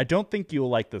on. I don't think you'll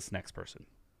like this next person,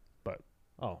 but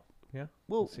yeah,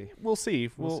 we'll see. We'll see.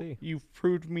 You've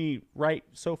proved me right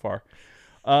so far.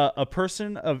 A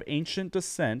person of ancient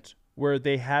descent, where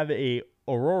they have a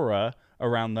aurora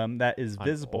around them that is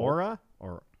visible. Aura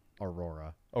or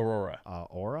aurora? Aurora.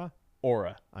 Aura?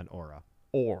 Aura. An aura.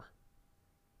 Or.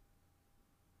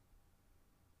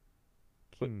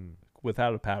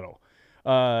 Without a paddle.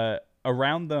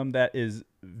 Around them that is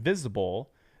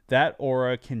visible, that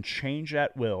aura can change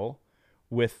at will,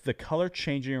 with the color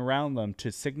changing around them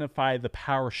to signify the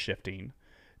power shifting.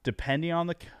 Depending on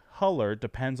the color,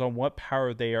 depends on what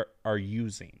power they are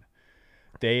using.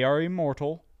 They are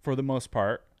immortal for the most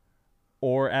part,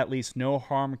 or at least no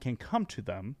harm can come to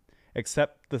them,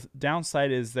 except the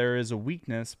downside is there is a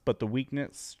weakness, but the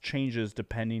weakness changes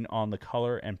depending on the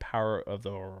color and power of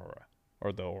the aura,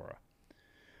 or the aura.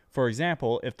 For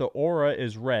example, if the aura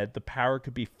is red, the power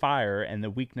could be fire, and the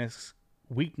weakness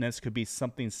could be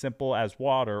something simple as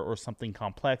water, or something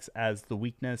complex as the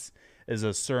weakness is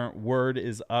a certain word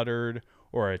is uttered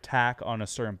or attack on a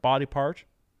certain body part,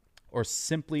 or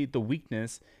simply the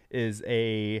weakness is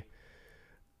a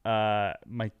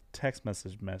my text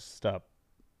message messed up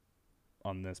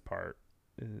on this part.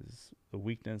 Is the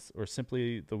weakness, or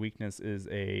simply the weakness is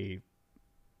a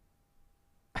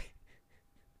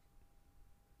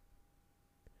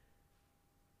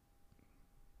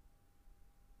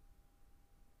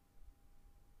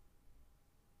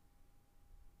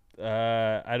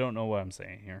I don't know what I'm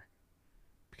saying here,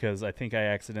 because I think I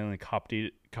accidentally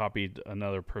copied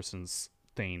another person's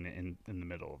thing in the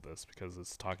middle of this, because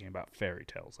it's talking about fairy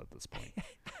tales at this point.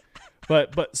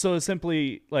 but so it's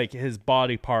simply like his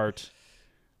body part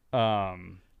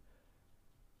can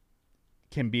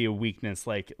be a weakness,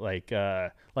 like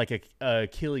a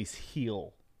Achilles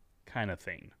heel kind of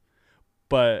thing.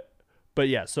 But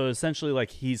yeah, so essentially,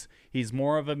 like he's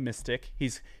more of a mystic.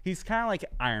 He's kind of like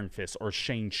Iron Fist or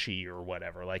Shang-Chi or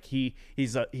whatever. Like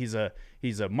he's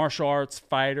a martial arts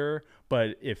fighter,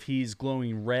 but if he's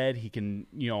glowing red, he can,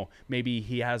 maybe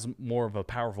he has more of a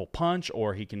powerful punch,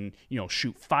 or he can,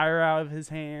 shoot fire out of his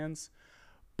hands.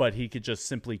 But he could just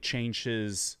simply change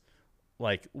his,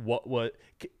 like, what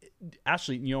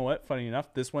actually, you know what? Funny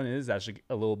enough, this one is actually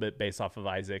a little bit based off of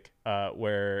Isaac,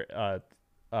 where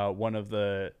one of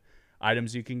the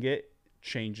items you can get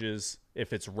changes.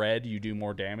 If it's red, you do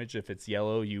more damage. If it's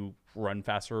yellow, you run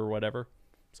faster or whatever.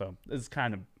 So it's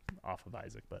kind of off of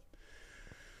Isaac, but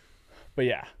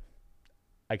yeah,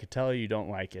 I could tell you don't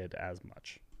like it as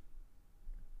much.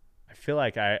 I feel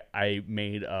like I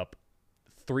made up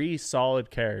 3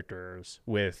 solid characters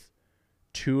with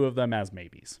 2 of them as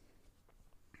maybes,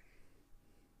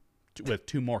 with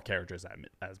 2 more characters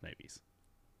as maybes.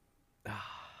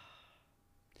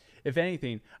 If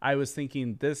anything, I was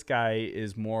thinking this guy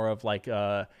is more of like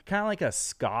kind of like a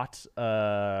Scott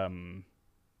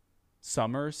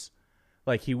Summers.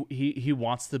 Like he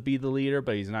wants to be the leader,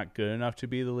 but he's not good enough to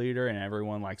be the leader, and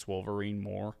everyone likes Wolverine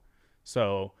more.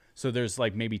 So there's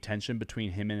like maybe tension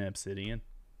between him and Obsidian.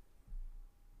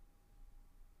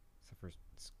 Except for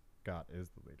Scott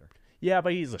is the leader. Yeah,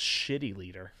 but he's a shitty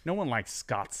leader. No one likes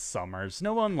Scott Summers.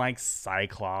 No one likes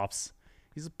Cyclops.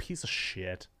 He's a piece of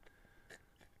shit.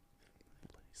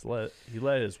 He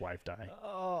let his wife die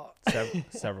Oh.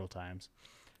 several times.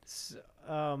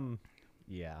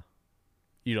 Yeah.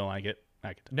 You don't like it?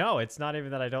 I could. No, it's not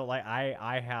even that I don't like.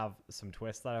 I have some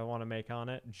twists that I want to make on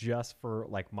it just for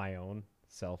like my own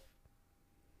self.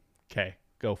 Okay,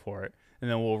 go for it, and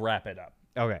then we'll wrap it up.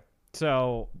 Okay.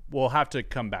 So We'll have to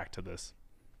come back to this.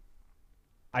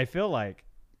 I feel like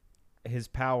his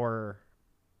power,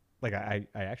 like I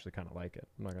actually kind of like it.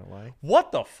 I'm not gonna lie.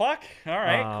 What the fuck? All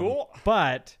right, cool.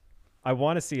 But I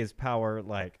want to see his power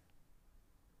like.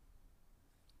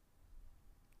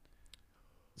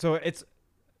 So it's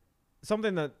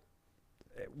something that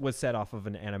was set off of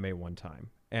an anime one time,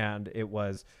 and it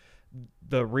was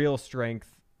the real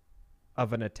strength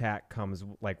of an attack comes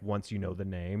like once you know the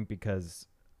name, because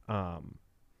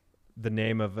the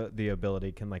name of the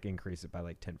ability can like increase it by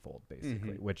like tenfold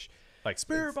basically, which Like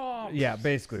spirit bomb. yeah,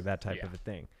 basically that type of a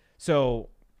thing. So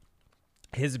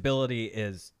his ability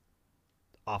is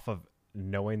off of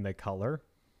knowing the color.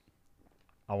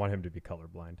 I want him to be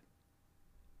colorblind.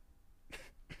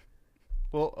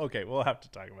 Well, okay, we'll have to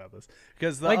talk about this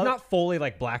because Like not fully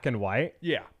like black and white,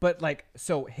 Yeah. but like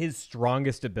so his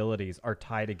strongest abilities are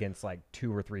tied against like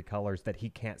 2 or 3 colors that he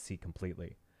can't see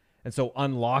completely. And so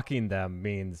unlocking them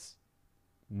means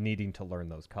needing to learn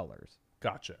those colors.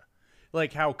 Gotcha.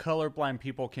 Like how colorblind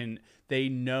people they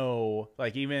know,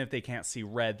 like even if they can't see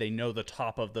red, they know the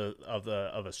top of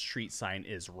a street sign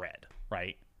is red,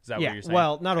 right? Is that what you're saying?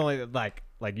 Well, not only like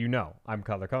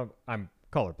I'm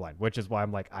colorblind, which is why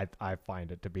I'm like I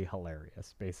find it to be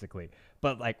hilarious, basically.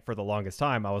 But like for the longest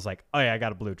time, I was like, oh yeah, I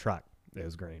got a blue truck. It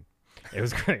was green. It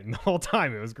was green the whole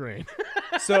time. It was green.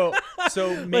 so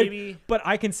maybe, but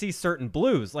I can see certain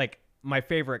blues. Like my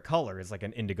favorite color is like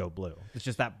an indigo blue. It's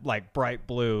just that like bright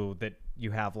blue that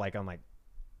you have like on like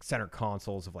center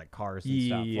consoles of like cars and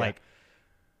stuff. Yeah. Like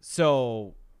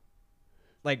so.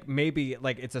 Like maybe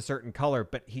like it's a certain color,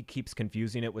 but he keeps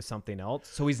confusing it with something else.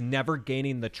 So he's never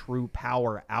gaining the true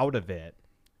power out of it.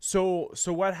 So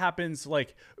what happens,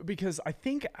 like, because I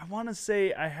think I want to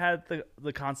say I had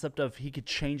the concept of he could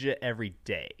change it every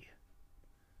day.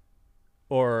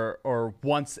 Or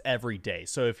once every day.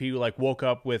 So if he like woke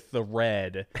up with the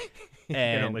red He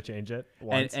and can only change it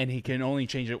once. and he can only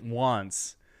change it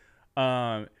once.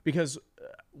 Because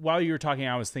while you were talking,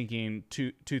 I was thinking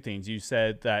two things. You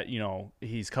said that, you know,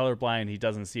 he's colorblind, he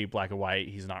doesn't see black and white,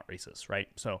 he's not racist, right?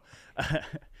 So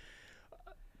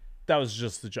that was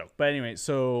just the joke. But anyway,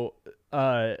 so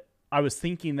I was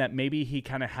thinking that maybe he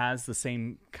kind of has the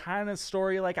same kind of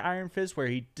story like Iron Fist, where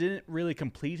he didn't really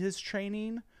complete his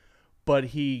training, but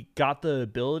he got the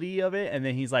ability of it, and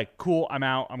then he's like, cool, I'm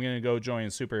out, I'm gonna go join a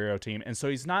superhero team. And so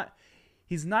he's not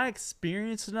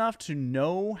experienced enough to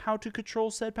know how to control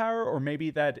said power, or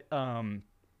maybe that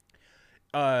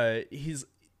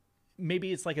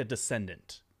maybe it's like a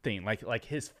descendant thing, like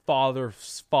his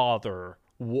father's father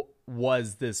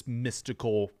was this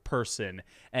mystical person,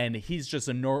 and he's just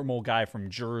a normal guy from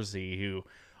Jersey who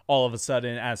all of a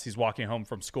sudden, as he's walking home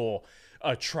from school,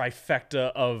 a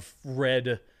trifecta of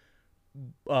red,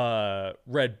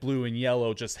 blue, and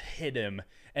yellow just hit him,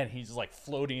 and he's like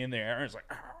floating in the air, and it's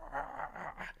like,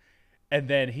 and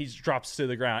then he drops to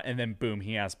the ground, and then boom,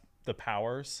 he has the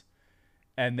powers,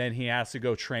 and then he has to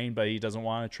go train, but he doesn't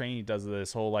want to train. He does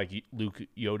this whole like Luke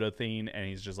Yoda thing, and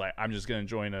he's just like, I'm just gonna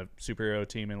join a superhero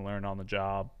team and learn on the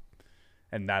job,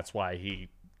 and that's why he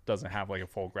doesn't have like a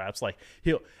full grasp. Like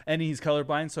he's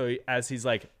colorblind, so as he's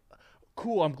like,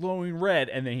 cool, I'm glowing red,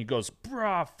 and then he goes,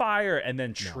 brah, fire, and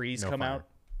then trees come fire. out.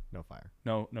 No fire.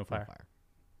 No fire. No fire.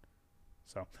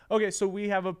 So okay, so we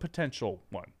have a potential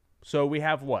one. So we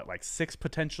have what, like 6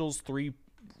 potentials, 3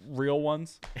 real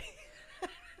ones.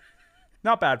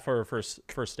 Not bad for a first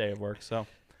day of work. So,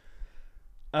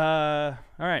 all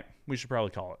right, we should probably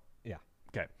call it. Yeah.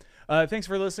 Okay. Thanks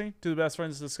for listening to the Best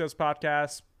Friends Discuss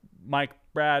podcast. Mike,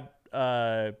 Brad,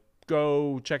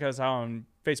 go check us out on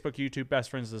Facebook, YouTube,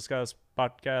 Best Friends Discuss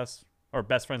podcast, or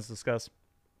Best Friends Discuss.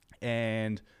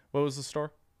 And what was the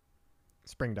store?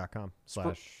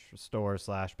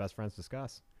 Spring.com/store/best friends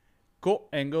discuss. Cool.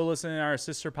 And go listen to our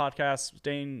sister podcast,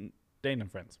 Dane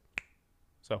and Friends.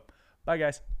 So, bye,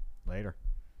 guys. Later.